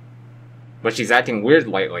friend. But she's acting weird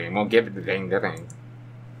lately and won't give it the dang thing.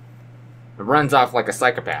 It runs off like a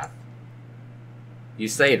psychopath. You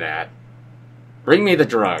say that. Bring me the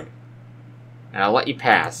drug. And I'll let you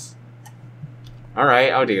pass.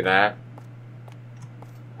 Alright, I'll do that.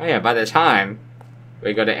 Oh yeah, by the time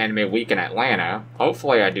we go to Anime Week in Atlanta,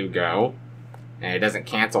 hopefully I do go, and it doesn't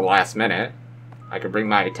cancel last minute, I can bring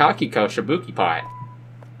my Takiko Shibuki pot.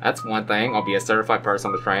 That's one thing. I'll be a certified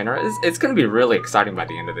personal trainer. It's going to be really exciting by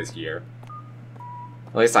the end of this year.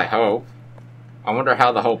 At least I hope. I wonder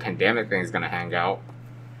how the whole pandemic thing is going to hang out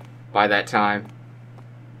by that time.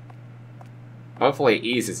 Hopefully it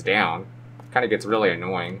eases down. Kind of gets really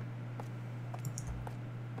annoying.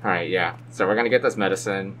 Alright, yeah. So we're going to get this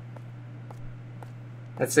medicine.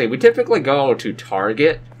 Let's see. We typically go to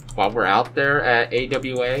Target while we're out there at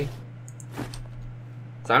AWA.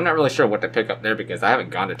 So I'm not really sure what to pick up there because I haven't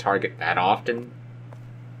gone to Target that often.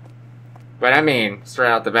 But I mean, straight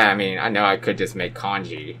out the bat, I mean, I know I could just make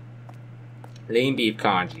congee. Lean beef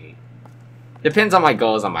congee. Depends on my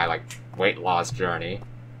goals on my, like, weight loss journey.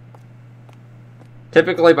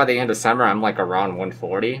 Typically by the end of summer, I'm like around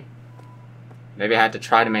 140. Maybe I have to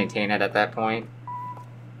try to maintain it at that point.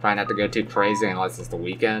 Try not to go too crazy unless it's the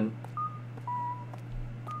weekend.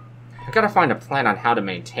 I gotta find a plan on how to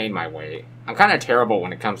maintain my weight. I'm kind of terrible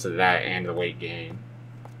when it comes to that and the weight gain.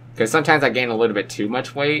 Because sometimes I gain a little bit too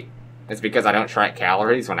much weight. It's because I don't track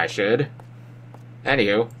calories when I should.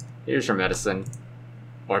 Anywho, here's your medicine.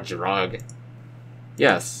 Or drug.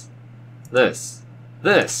 Yes. This.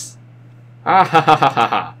 This. Ah ha ha ha ha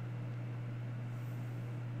ha.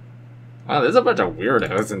 Wow, there's a bunch of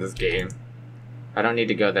weirdos in this game. I don't need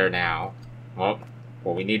to go there now. Well,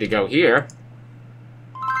 we need to go here.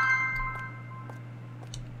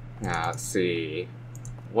 Now, let's see.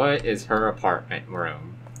 What is her apartment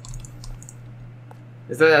room?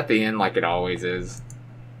 Is it at the end like it always is?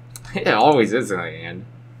 It always is in the end.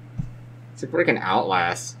 It's a freaking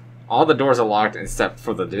Outlast. All the doors are locked except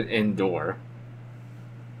for the end door.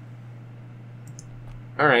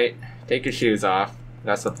 Alright, take your shoes off.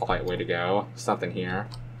 That's the polite way to go. Something here.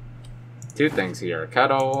 Two things here. A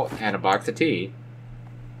kettle and a box of tea.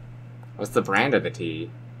 What's the brand of the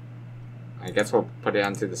tea? I guess we'll put it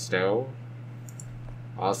onto the stove.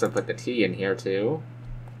 I'll also put the tea in here too.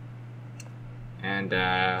 And,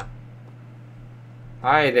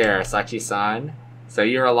 hi there, Sachi-san. So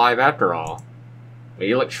you're alive after all. But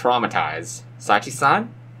you look traumatized.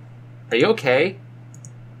 Sachi-san? Are you okay?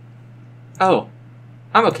 Oh,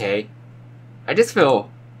 I'm okay. I just feel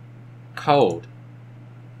cold.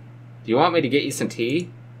 Do you want me to get you some tea?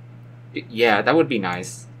 Yeah, that would be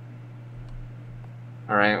nice.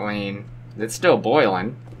 Alright, Wayne. It's still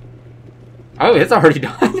boiling. Oh, it's already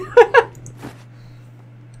done.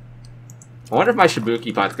 I wonder if my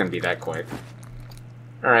Shibuki pot's gonna be that quick.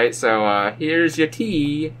 Alright, so, here's your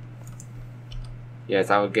tea. Yes,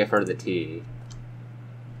 I would give her the tea.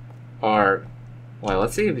 Or, well,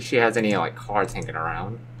 let's see if she has any, like, cards hanging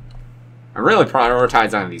around. I'm really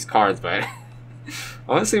prioritizing on these cards, but I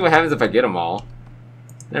want to see what happens if I get them all.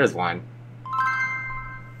 There's one.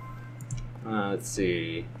 Let's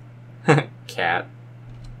see. Cat.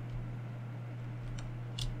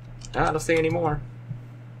 I don't see any more.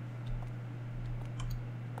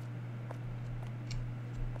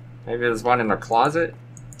 Maybe there's one in her closet?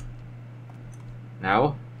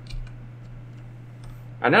 No?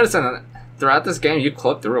 I noticed throughout this game you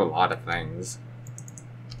clip through a lot of things.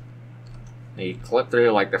 You clip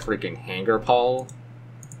through like the freaking hanger pole.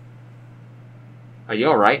 Are you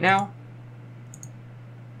alright now?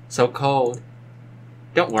 So cold.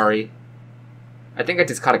 Don't worry. I think I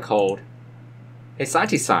just caught a cold. Hey,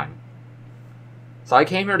 Sachi-san. So I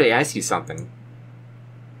came here to ask you something.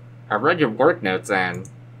 I read your work notes and...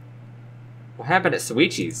 What happened at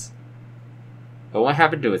Suichi's? But what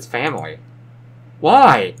happened to his family?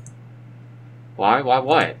 Why? Why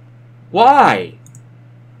what? Why?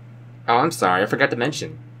 Oh, I'm sorry, I forgot to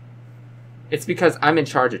mention. It's because I'm in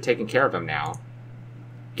charge of taking care of him now.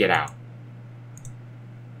 Get out.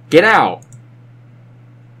 Get out!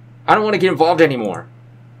 I don't want to get involved anymore.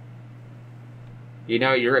 You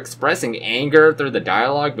know, you're expressing anger through the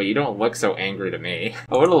dialogue, but you don't look so angry to me.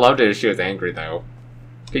 I would have loved it if she was angry, though.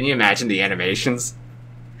 Can you imagine the animations?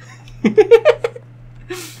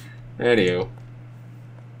 Anywho.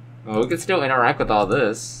 Well, we can still interact with all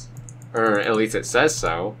this. Or at least it says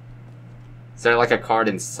so. Is there like a card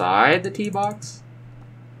inside the tea box?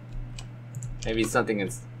 Maybe something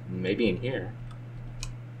is maybe in here.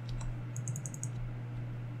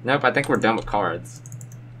 Nope, I think we're done with cards.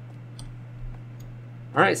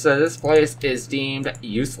 Alright, so this place is deemed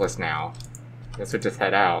useless now. Guess we'll just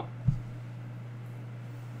head out.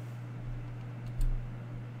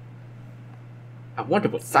 I wonder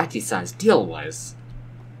what Sachi-san's deal was.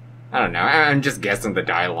 I don't know, I'm just guessing the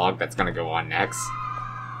dialogue that's gonna go on next.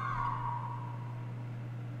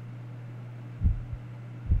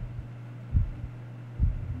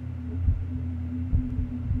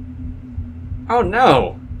 Oh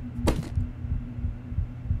no!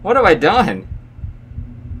 What have I done?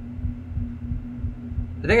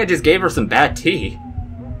 I think I just gave her some bad tea.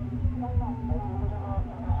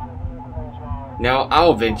 No,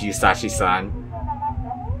 I'll avenge you, Sachi-san.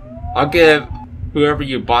 I'll give whoever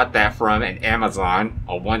you bought that from an Amazon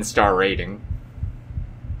a 1-star rating.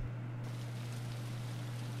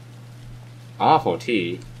 Awful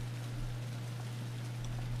tea.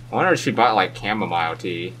 I wonder if she bought like chamomile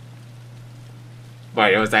tea.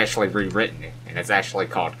 But it was actually rewritten, and it's actually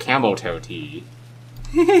called Camoto tea.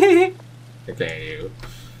 Okay,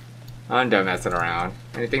 I'm done messing around.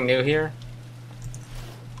 Anything new here?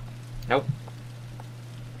 Nope.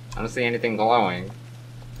 I don't see anything glowing.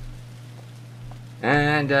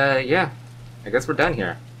 And, yeah. I guess we're done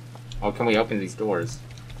here. Oh, can we open these doors?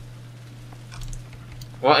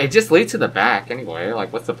 Well, it just leads to the back anyway.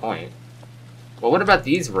 Like, what's the point? Well, what about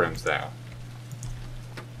these rooms, though?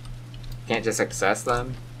 Can't just access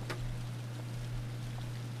them?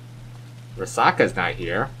 Risaka's not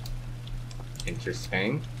here.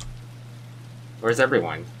 Interesting. Where's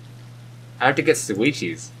everyone? I have to get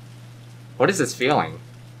Suichi's. What is this feeling?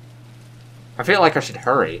 I feel like I should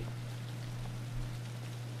hurry.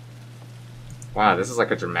 Wow, this is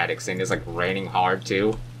like a dramatic scene. It's like raining hard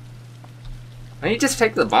too. Why don't you just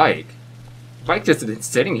take the bike? The bike just been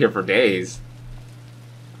sitting here for days.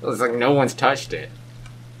 It's like no one's touched it.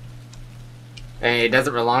 And it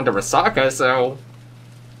doesn't belong to Risaka, so...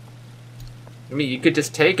 I mean, you could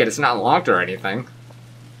just take it. It's not locked or anything.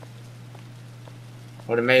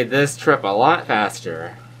 Would have made this trip a lot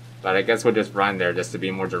faster. But I guess we'll just run there just to be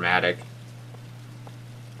more dramatic.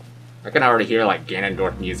 I can already hear, like,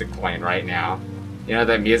 Ganondorf music playing right now. You know,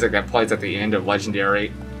 that music that plays at the end of Legend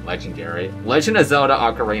of Zelda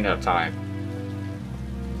Ocarina of Time.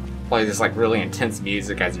 Plays this, like, really intense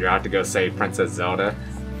music as you're out to go save Princess Zelda.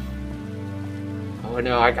 Oh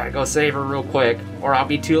no, I gotta go save her real quick, or I'll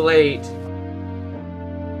be too late.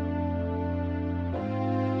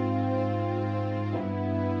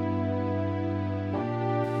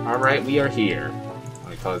 Alright, we are here. Let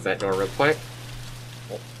me close that door real quick.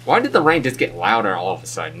 Why did the rain just get louder all of a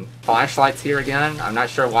sudden? Flashlight's here again. I'm not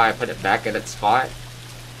sure why I put it back at its spot.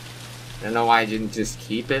 I don't know why I didn't just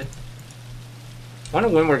keep it. I wonder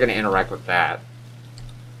when we're going to interact with that.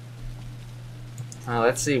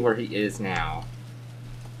 Let's see where he is now.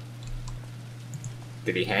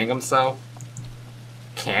 Did he hang himself?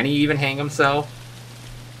 Can he even hang himself?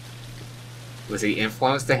 Was he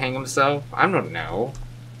influenced to hang himself? I don't know.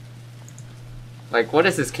 Like, what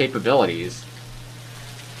is his capabilities?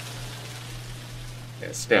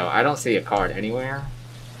 Yeah, still, I don't see a card anywhere.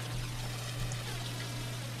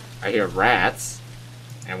 I hear rats.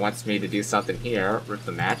 And wants me to do something here. Rip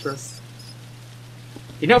the mattress.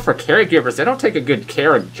 You know, for caregivers, they don't take a good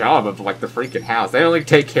job of, like, the freaking house. They only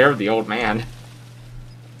take care of the old man.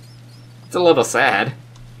 It's a little sad.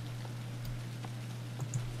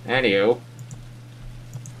 Anywho.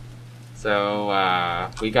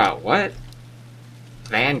 So, we got what?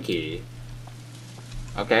 Van key.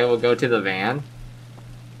 Okay, we'll go to the van.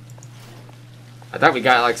 I thought we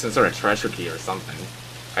got like some sort of treasure key or something.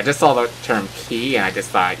 I just saw the term key and I just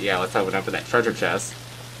thought, yeah, let's open up with that treasure chest.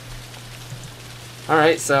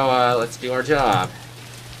 Alright, so let's do our job.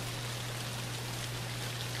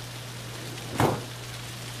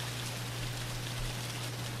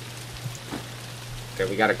 Okay,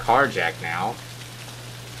 we got a car jack now.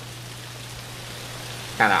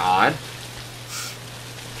 Kinda odd.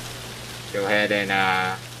 Go ahead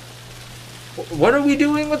and, what are we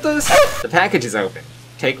doing with this? The package is open.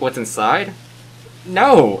 Take what's inside?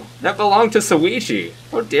 No! That belonged to Suichi!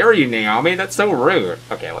 How dare you, Naomi? That's so rude.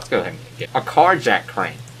 Okay, let's go ahead and get a car jack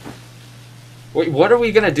crane. Wait, what are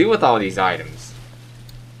we gonna do with all these items?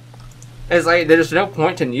 It's like, there's no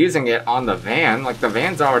point in using it on the van. Like, the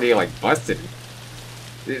van's already, like, busted.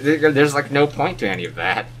 There's, like, no point to any of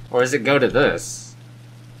that. Or does it go to this?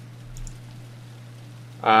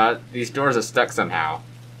 These doors are stuck somehow.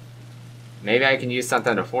 Maybe I can use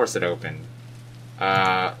something to force it open.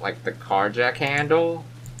 Like the car jack handle?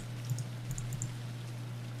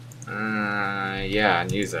 Yeah, I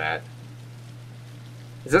can use that.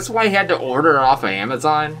 Is this why he had to order it off of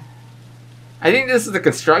Amazon? I think this is the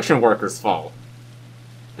construction workers' fault.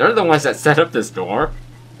 They're the ones that set up this door.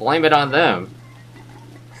 Blame it on them.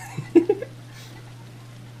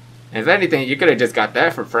 If anything, you could have just got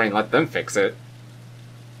that for free and let them fix it.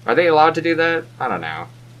 Are they allowed to do that? I don't know.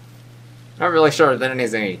 Not really sure there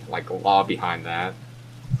is any, like, law behind that.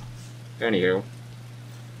 Anywho.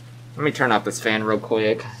 Let me turn off this fan real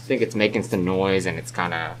quick. I think it's making some noise and it's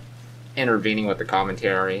kind of intervening with the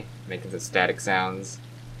commentary. Making some static sounds.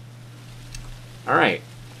 Alright.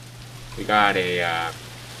 We got a,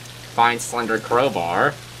 fine slender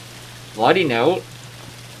crowbar. Bloody note.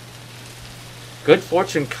 Good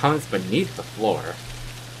fortune comes beneath the floor.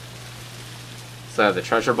 So, the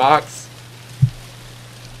treasure box.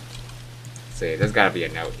 Let's see, there's gotta be a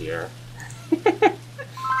note here.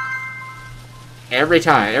 Every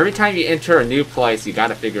time you enter a new place, you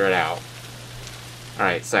gotta figure it out.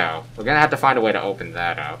 Alright, so, we're gonna have to find a way to open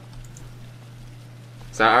that up.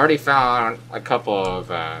 So, I already found a couple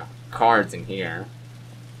of, cards in here.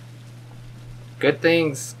 Good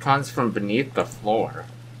things comes from beneath the floor.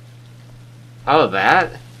 Oh,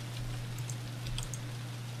 that?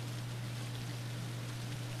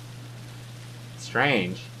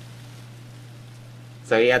 Strange.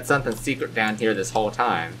 So he had something secret down here this whole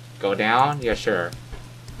time. Go down? Yeah, sure.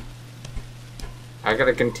 I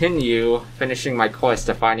gotta continue finishing my quest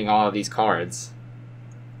of finding all of these cards.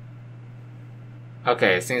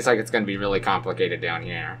 Okay, it seems like it's gonna be really complicated down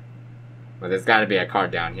here. But there's gotta be a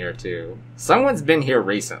card down here too. Someone's been here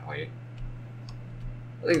recently.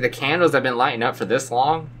 I think the candles have been lighting up for this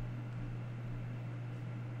long.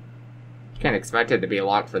 Can't expect it to be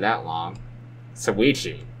locked for that long.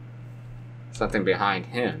 Soichi. Something behind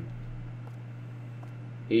him.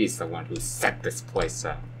 He's the one who set this place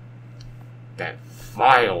up. That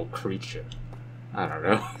vile creature. I don't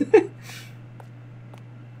know.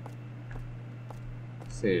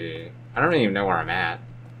 Let's see. I don't even know where I'm at.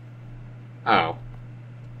 Oh.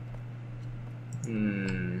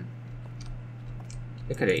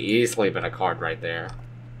 It could have easily been a card right there.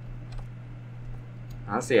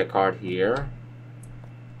 I don't see a card here.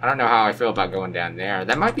 I don't know how I feel about going down there.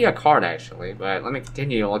 That might be a card, actually, but let me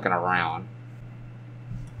continue looking around.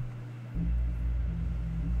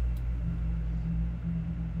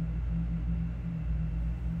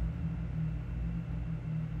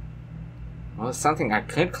 Well, there's something I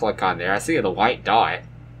could click on there. I see the white dot.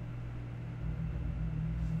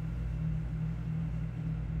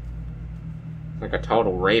 Like a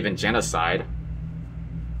total Raven genocide.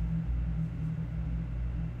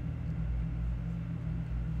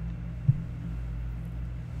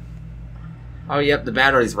 Oh, yep, the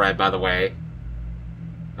battery's red, by the way.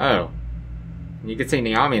 Oh. You can see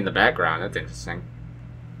Naomi in the background. That's interesting.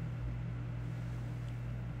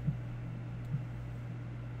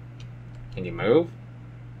 Can you move?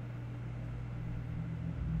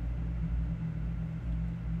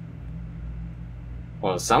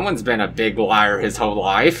 Well, someone's been a big liar his whole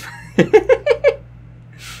life.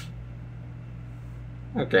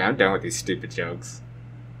 Okay, I'm done with these stupid jokes.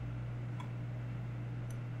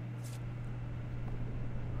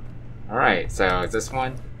 Alright, so is this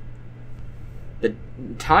one? The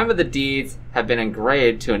time of the deeds have been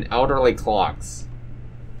engraved to an elderly clocks.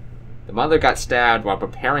 The mother got stabbed while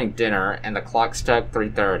preparing dinner and the clock struck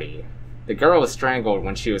 3:30. The girl was strangled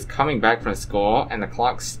when she was coming back from school and the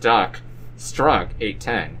clock struck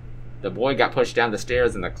 8:10. The boy got pushed down the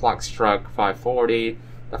stairs and the clock struck 5:40.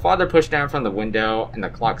 The father pushed down from the window and the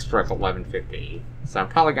clock struck 11:50. So I'm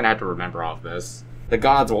probably going to have to remember all of this. The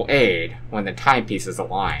gods will aid when the timepieces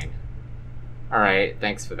align. Alright,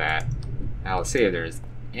 thanks for that. Now let's see if there's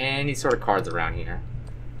any sort of cards around here.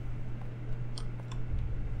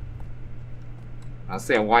 I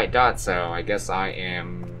see a white dot, so I guess I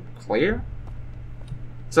am clear?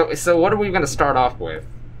 So what are we going to start off with?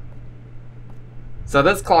 So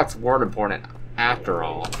this clock's word important after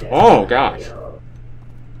all. Oh gosh.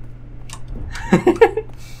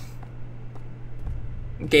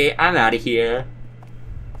 Okay, I'm out of here.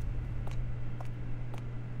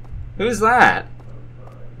 Who's that?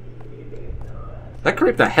 That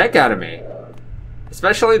creeped the heck out of me.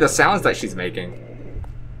 Especially the sounds that she's making.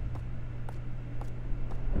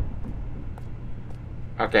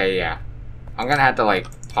 Okay, yeah. I'm gonna have to, like,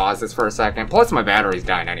 pause this for a second. Plus my battery's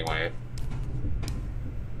dying anyway.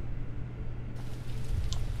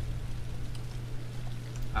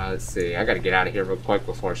 Let's see, I gotta get out of here real quick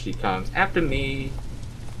before she comes after me.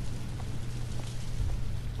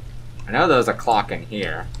 I know there's a clock in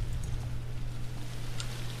here.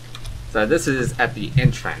 So this is at the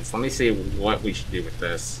entrance. Let me see what we should do with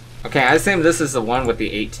this. Okay, I assume this is the one with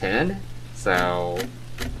the 810. So...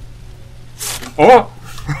 Oh!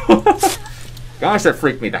 Gosh, that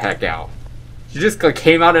freaked me the heck out. She just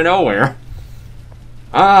came out of nowhere.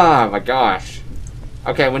 Ah, my gosh.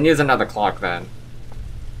 Okay, we'll use another clock then.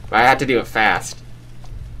 But I have to do it fast.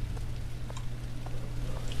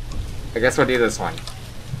 I guess we'll do this one.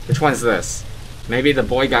 Which one's this? Maybe the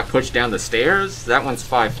boy got pushed down the stairs? That one's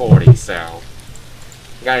 5:40, so...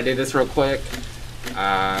 I gotta do this real quick.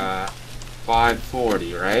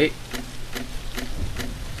 5:40, right?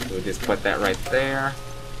 We'll just put that right there.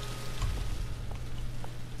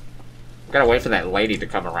 Gotta wait for that lady to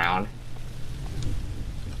come around.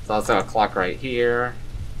 There's also a clock right here.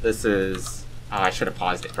 This is... Oh, I should have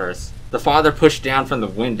paused it first. The father pushed down from the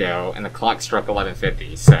window and the clock struck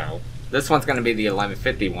 11:50, so... This one's gonna be the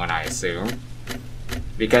 11:50 one, I assume.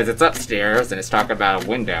 Because it's upstairs and it's talking about a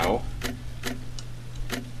window.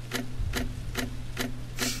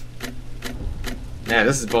 Yeah,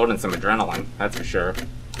 this is building some adrenaline, that's for sure.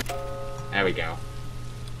 There we go.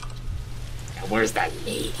 Now where's that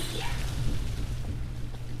lady?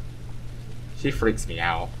 She freaks me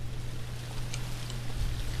out.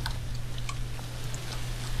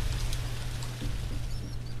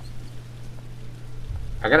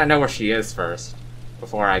 I gotta know where she is first,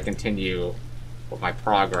 before I continue with my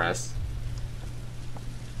progress.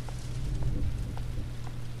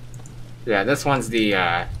 Yeah, this one's the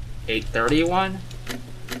 8:30 one?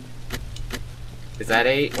 Is that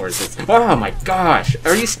 8, or is this... Oh my gosh!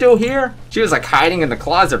 Are you still here? She was like hiding in the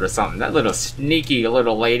closet or something. That little sneaky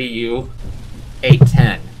little lady, you.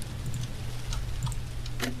 8:10.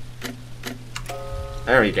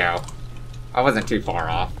 There we go. I wasn't too far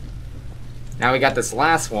off. Now we got this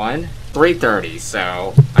last one, 3:30,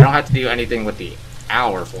 so I don't have to do anything with the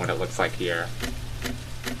hour from what it looks like here.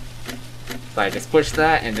 So I just push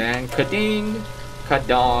that and then ka-ding,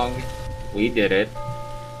 ka-dong, we did it.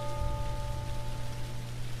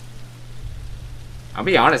 I'll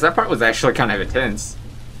be honest, that part was actually kind of intense.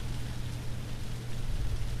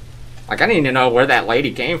 Like, I didn't even know where that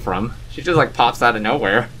lady came from. She just like pops out of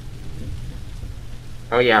nowhere.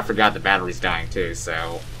 Oh yeah, I forgot the battery's dying too,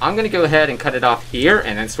 so... I'm gonna go ahead and cut it off here,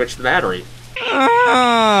 and then switch the battery.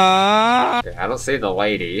 Okay, I don't see the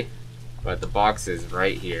lady, but the box is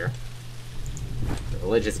right here. The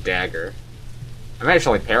religious dagger. I'm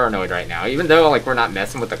actually paranoid right now, even though, like, we're not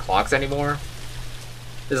messing with the clocks anymore.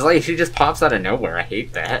 This lady, she just pops out of nowhere, I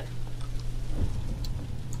hate that.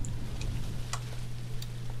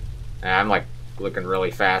 And I'm, like, looking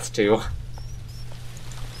really fast, too.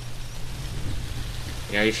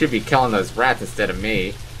 You know, you should be killing those rats instead of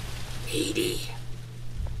me. Lady.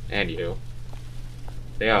 And you.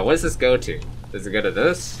 Yeah, what does this go to? Does it go to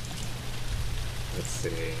this? Let's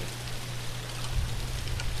see.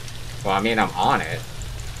 Well, I mean, I'm on it.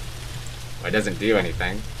 Well, it doesn't do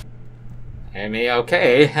anything. I mean,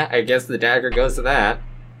 okay. I guess the dagger goes to that.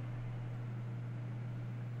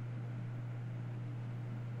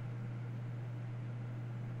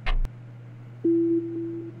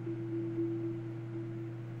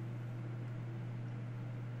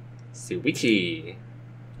 Suichi.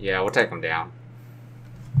 Yeah, we'll take him down.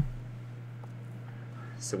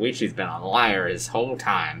 Suichi's been a liar his whole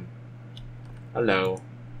time. Hello.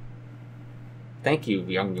 Thank you,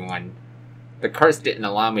 young one. The curse didn't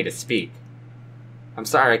allow me to speak. I'm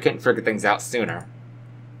sorry I couldn't figure things out sooner.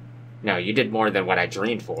 No, you did more than what I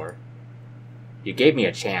dreamed for. You gave me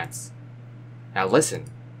a chance. Now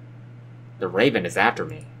listen. The raven is after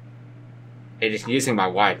me. It is using my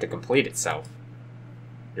wife to complete itself.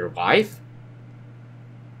 Your wife?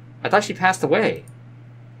 I thought she passed away.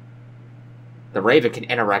 The raven can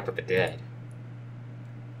interact with the dead.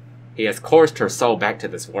 He has coursed her soul back to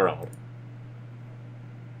this world.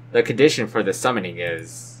 The condition for the summoning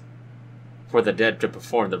is for the dead to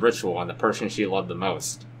perform the ritual on the person she loved the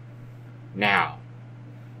most. Now,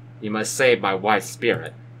 you must save my wife's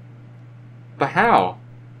spirit. But how?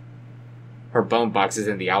 Her bone box is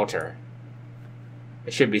in the altar.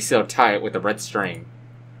 It should be sealed tight with a red string.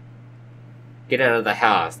 Get out of the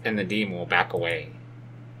house and the demon will back away.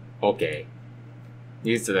 Okay.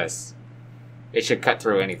 Use this. It should cut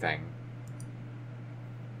through anything.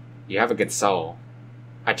 You have a good soul.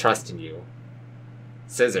 I trust in you.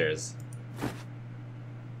 Scissors.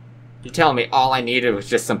 You telling me all I needed was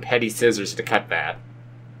just some petty scissors to cut that?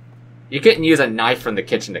 You couldn't use a knife from the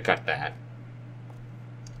kitchen to cut that.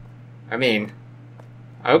 I mean,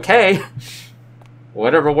 okay.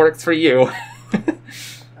 Whatever works for you.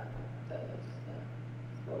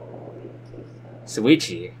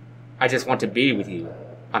 Suichi, I just want to be with you.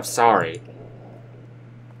 I'm sorry.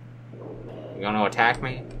 You gonna attack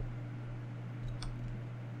me?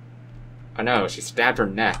 Oh no, she stabbed her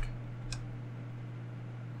neck.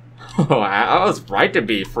 Oh, I was right to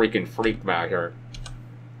be freaking freaked about her.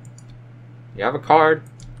 You have a card?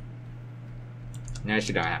 No,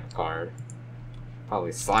 she don't have a card.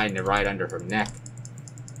 Probably sliding it right under her neck.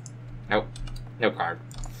 Nope. No card.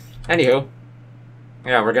 Anywho.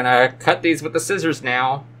 Yeah, we're gonna cut these with the scissors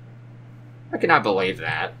now. I cannot believe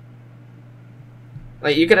that.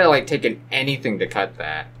 Like, you could have, like, taken anything to cut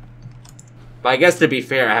that. But I guess to be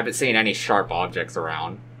fair, I haven't seen any sharp objects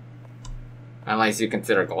around. Unless you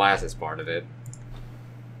consider glass as part of it.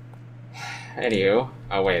 Anywho.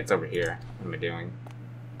 Oh wait, it's over here. What am I doing?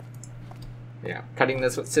 Yeah, cutting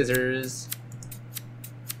this with scissors.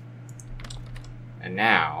 And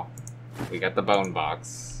now, we got the bone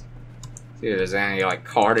box. See if there's any, like,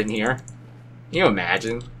 card in here. Can you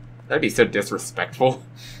imagine? That'd be so disrespectful.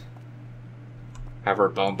 Have her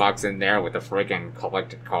bone box in there with a freaking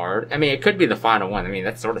collected card. I mean, it could be the final one. I mean,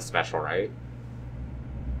 that's sort of special, right?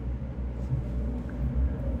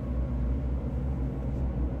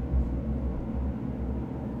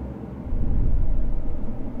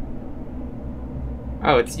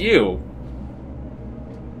 Oh, it's you!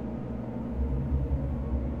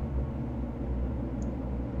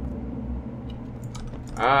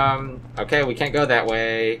 Okay, we can't go that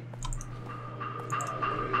way.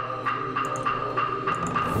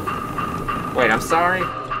 Wait, I'm sorry?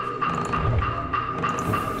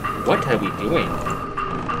 What are we doing?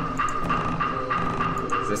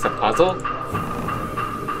 Is this a puzzle?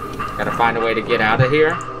 Gotta find a way to get out of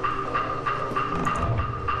here?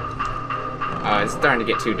 Oh, it's starting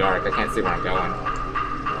to get too dark. I can't see where I'm going.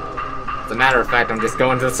 As a matter of fact, I'm just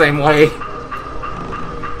going the same way.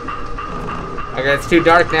 Okay, it's too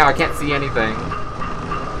dark now. I can't see anything.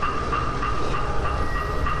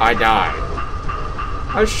 I died.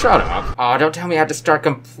 Oh, shut up. Oh, don't tell me I have to start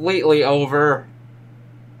completely over.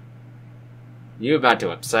 You about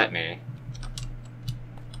to upset me.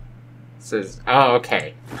 This is... Oh,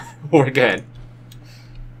 okay. We're good.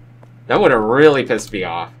 That would have really pissed me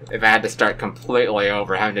off if I had to start completely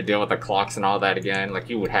over, having to deal with the clocks and all that again. Like,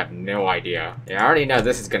 you would have no idea. Yeah, I already know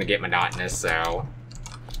this is gonna get monotonous, so...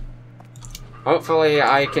 Hopefully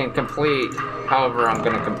I can complete however I'm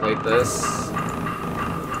gonna complete this.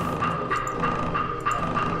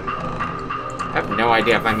 I have no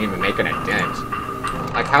idea if I'm even making a dent.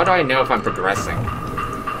 Like, how do I know if I'm progressing?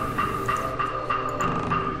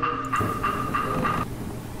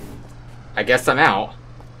 I guess I'm out.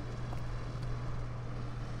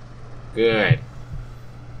 Good.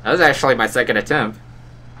 That was actually my second attempt.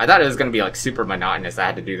 I thought it was gonna be like super monotonous. I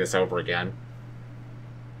had to do this over again.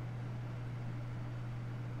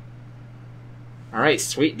 Alright,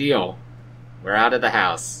 sweet deal. We're out of the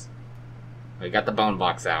house. We got the bone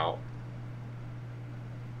box out.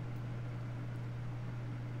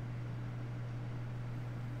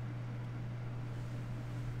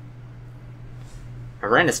 I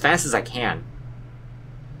ran as fast as I can.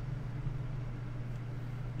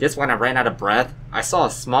 Just when I ran out of breath, I saw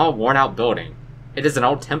a small, worn-out building. It is an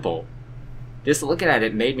old temple. Just looking at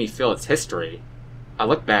it made me feel its history. I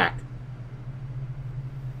looked back.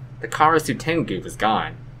 The Karasu Tengu was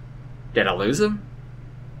gone. Did I lose him?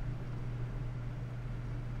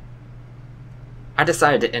 I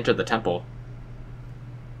decided to enter the temple.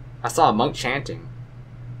 I saw a monk chanting.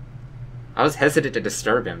 I was hesitant to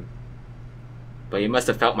disturb him, but he must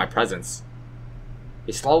have felt my presence.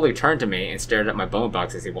 He slowly turned to me and stared at my bone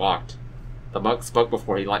box as he walked. The monk spoke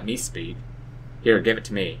before he let me speak. Here, give it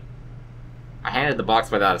to me. I handed the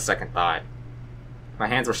box without a second thought. My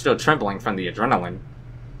hands were still trembling from the adrenaline.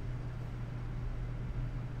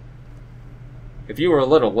 If you were a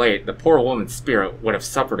little late, the poor woman's spirit would have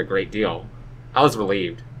suffered a great deal. I was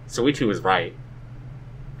relieved. Soichi was right.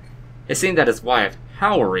 It seemed that his wife,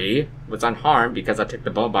 Haori, was unharmed because I took the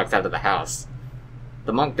bone box out of the house.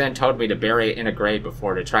 The monk then told me to bury it in a grave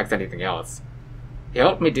before it attracts anything else. He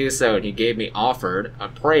helped me do so, and he offered a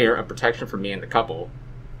prayer of protection for me and the couple.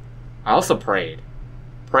 I also prayed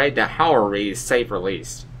that Haori is safe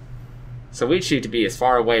released. Soichi to be as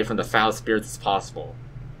far away from the foul spirits as possible.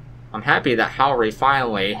 I'm happy that Haori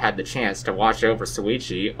finally had the chance to watch over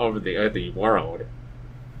Soichi over the other world.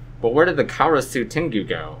 But where did the Karasu Tengu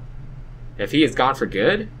go? If he is gone for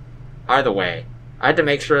good? Either way, I had to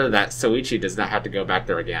make sure that Soichi does not have to go back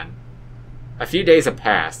there again. A few days have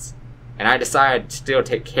passed. and I decided to still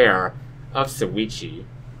take care of Shuichi.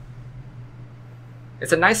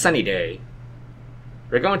 It's a nice sunny day.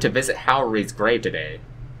 We're going to visit Haori's grave today.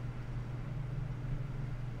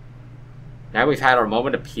 Now we've had our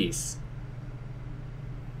moment of peace.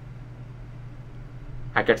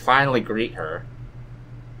 I could finally greet her.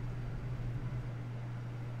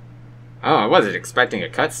 Oh, I wasn't expecting a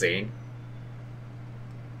cutscene.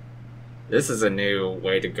 This is a new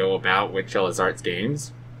way to go about with Chilla's Arts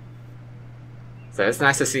games. So it's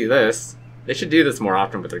nice to see this. They should do this more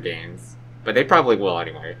often with their games. But they probably will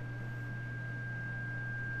anyway.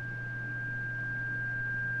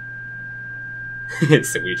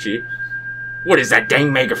 It's Shuichi. What is that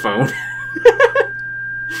dang megaphone?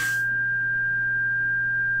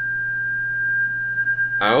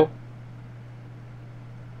 Oh?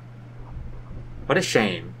 What a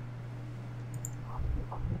shame.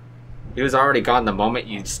 He was already gone the moment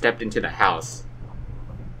you stepped into the house.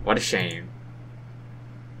 What a shame.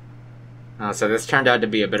 Oh, so this turned out to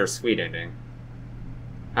be a bittersweet ending.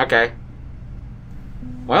 Okay.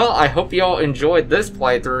 Well, I hope you all enjoyed this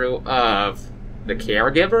playthrough of The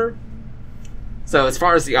Caregiver. So as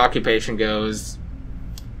far as the occupation goes,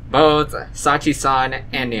 both Sachi-san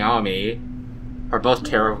and Naomi are both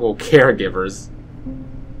terrible caregivers.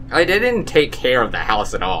 They didn't take care of the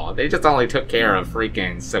house at all. They just only took care of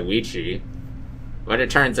freaking Shuichi. But it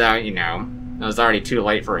turns out, you know, it was already too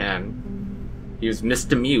late for him. He was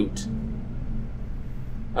Mr. Mute.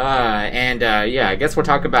 Yeah, I guess we'll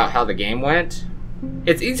talk about how the game went.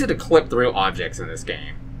 It's easy to clip through objects in this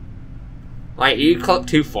game. Like, you clip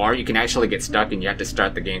too far, you can actually get stuck and you have to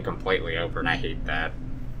start the game completely over, and I hate that.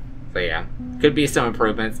 So yeah, could be some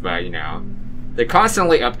improvements, but you know, they're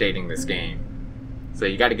constantly updating this game. So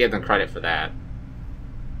you gotta give them credit for that.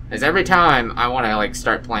 As every time I wanna like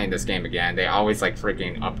start playing this game again, they always like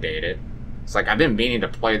freaking update it. It's like, I've been meaning to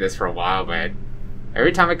play this for a while, but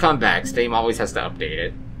every time I come back, Steam always has to update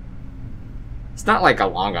it. It's not like a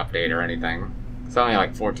long update or anything. It's only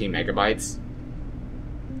like 14 megabytes.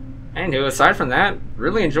 Anywho, aside from that,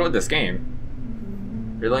 really enjoyed this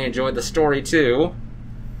game. Really enjoyed the story too.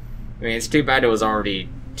 I mean, it's too bad it was already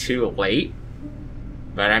too late.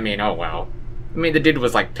 But I mean, oh well. I mean, the dude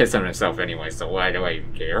was like pissing himself anyway, so why do I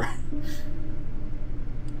even care?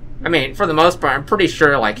 I mean, for the most part, I'm pretty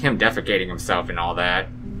sure like him defecating himself and all that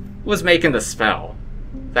was making the spell.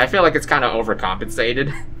 So I feel like it's kind of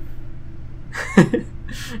overcompensated.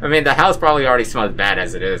 I mean, the house probably already smells bad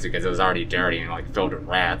as it is because it was already dirty and like filled with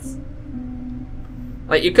rats.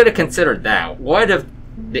 Like, you could have considered that. What if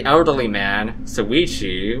the elderly man,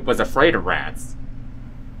 Shuichi, was afraid of rats?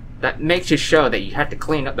 That makes you show that you have to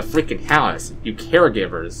clean up the freaking house, you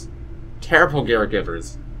caregivers. Terrible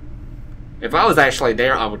caregivers. If I was actually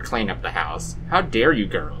there, I would clean up the house. How dare you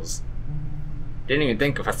girls? Didn't even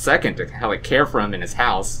think of a second to how like care for him in his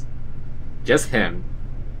house. Just him.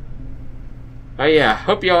 But yeah,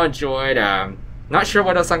 hope you all enjoyed. Not sure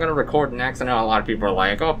what else I'm going to record next. I know a lot of people are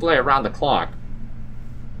like, oh, play around the clock.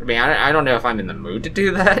 I mean, I don't know if I'm in the mood to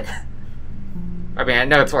do that. I mean, I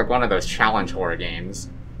know it's like one of those challenge horror games.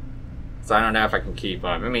 So I don't know if I can keep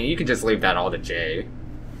up. I mean, you can just leave that all to Jay.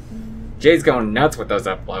 Jay's going nuts with those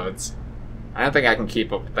uploads. I don't think I can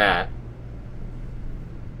keep up with that.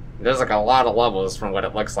 There's like a lot of levels from what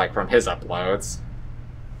it looks like from his uploads.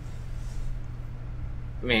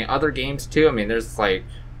 I mean, other games too. I mean, there's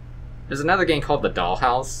another game called The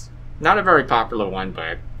Dollhouse. Not a very popular one,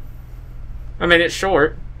 but I mean, it's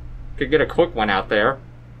short. Could get a quick one out there.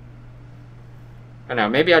 I don't know,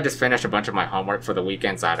 maybe I'll just finish a bunch of my homework for the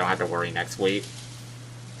weekend so I don't have to worry next week.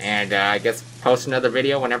 And I guess post another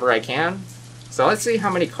video whenever I can. So let's see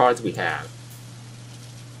how many cards we have.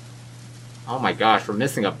 Oh my gosh, we're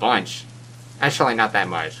missing a bunch. Actually, not that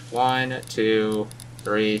much. 1, 2,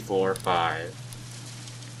 3, 4, 5.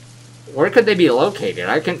 Where could they be located?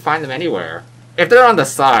 I couldn't find them anywhere. If they're on the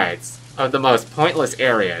sides of the most pointless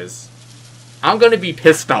areas, I'm gonna be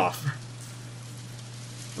pissed off.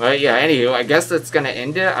 But yeah, anywho, I guess that's gonna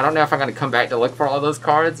end it. I don't know if I'm gonna come back to look for all those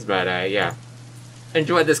cards, but yeah.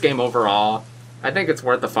 Enjoyed this game overall. I think it's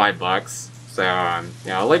worth the $5. So,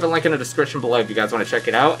 yeah, I'll leave a link in the description below if you guys want to check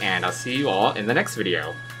it out, and I'll see you all in the next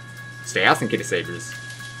video. Stay awesome, kitty savers.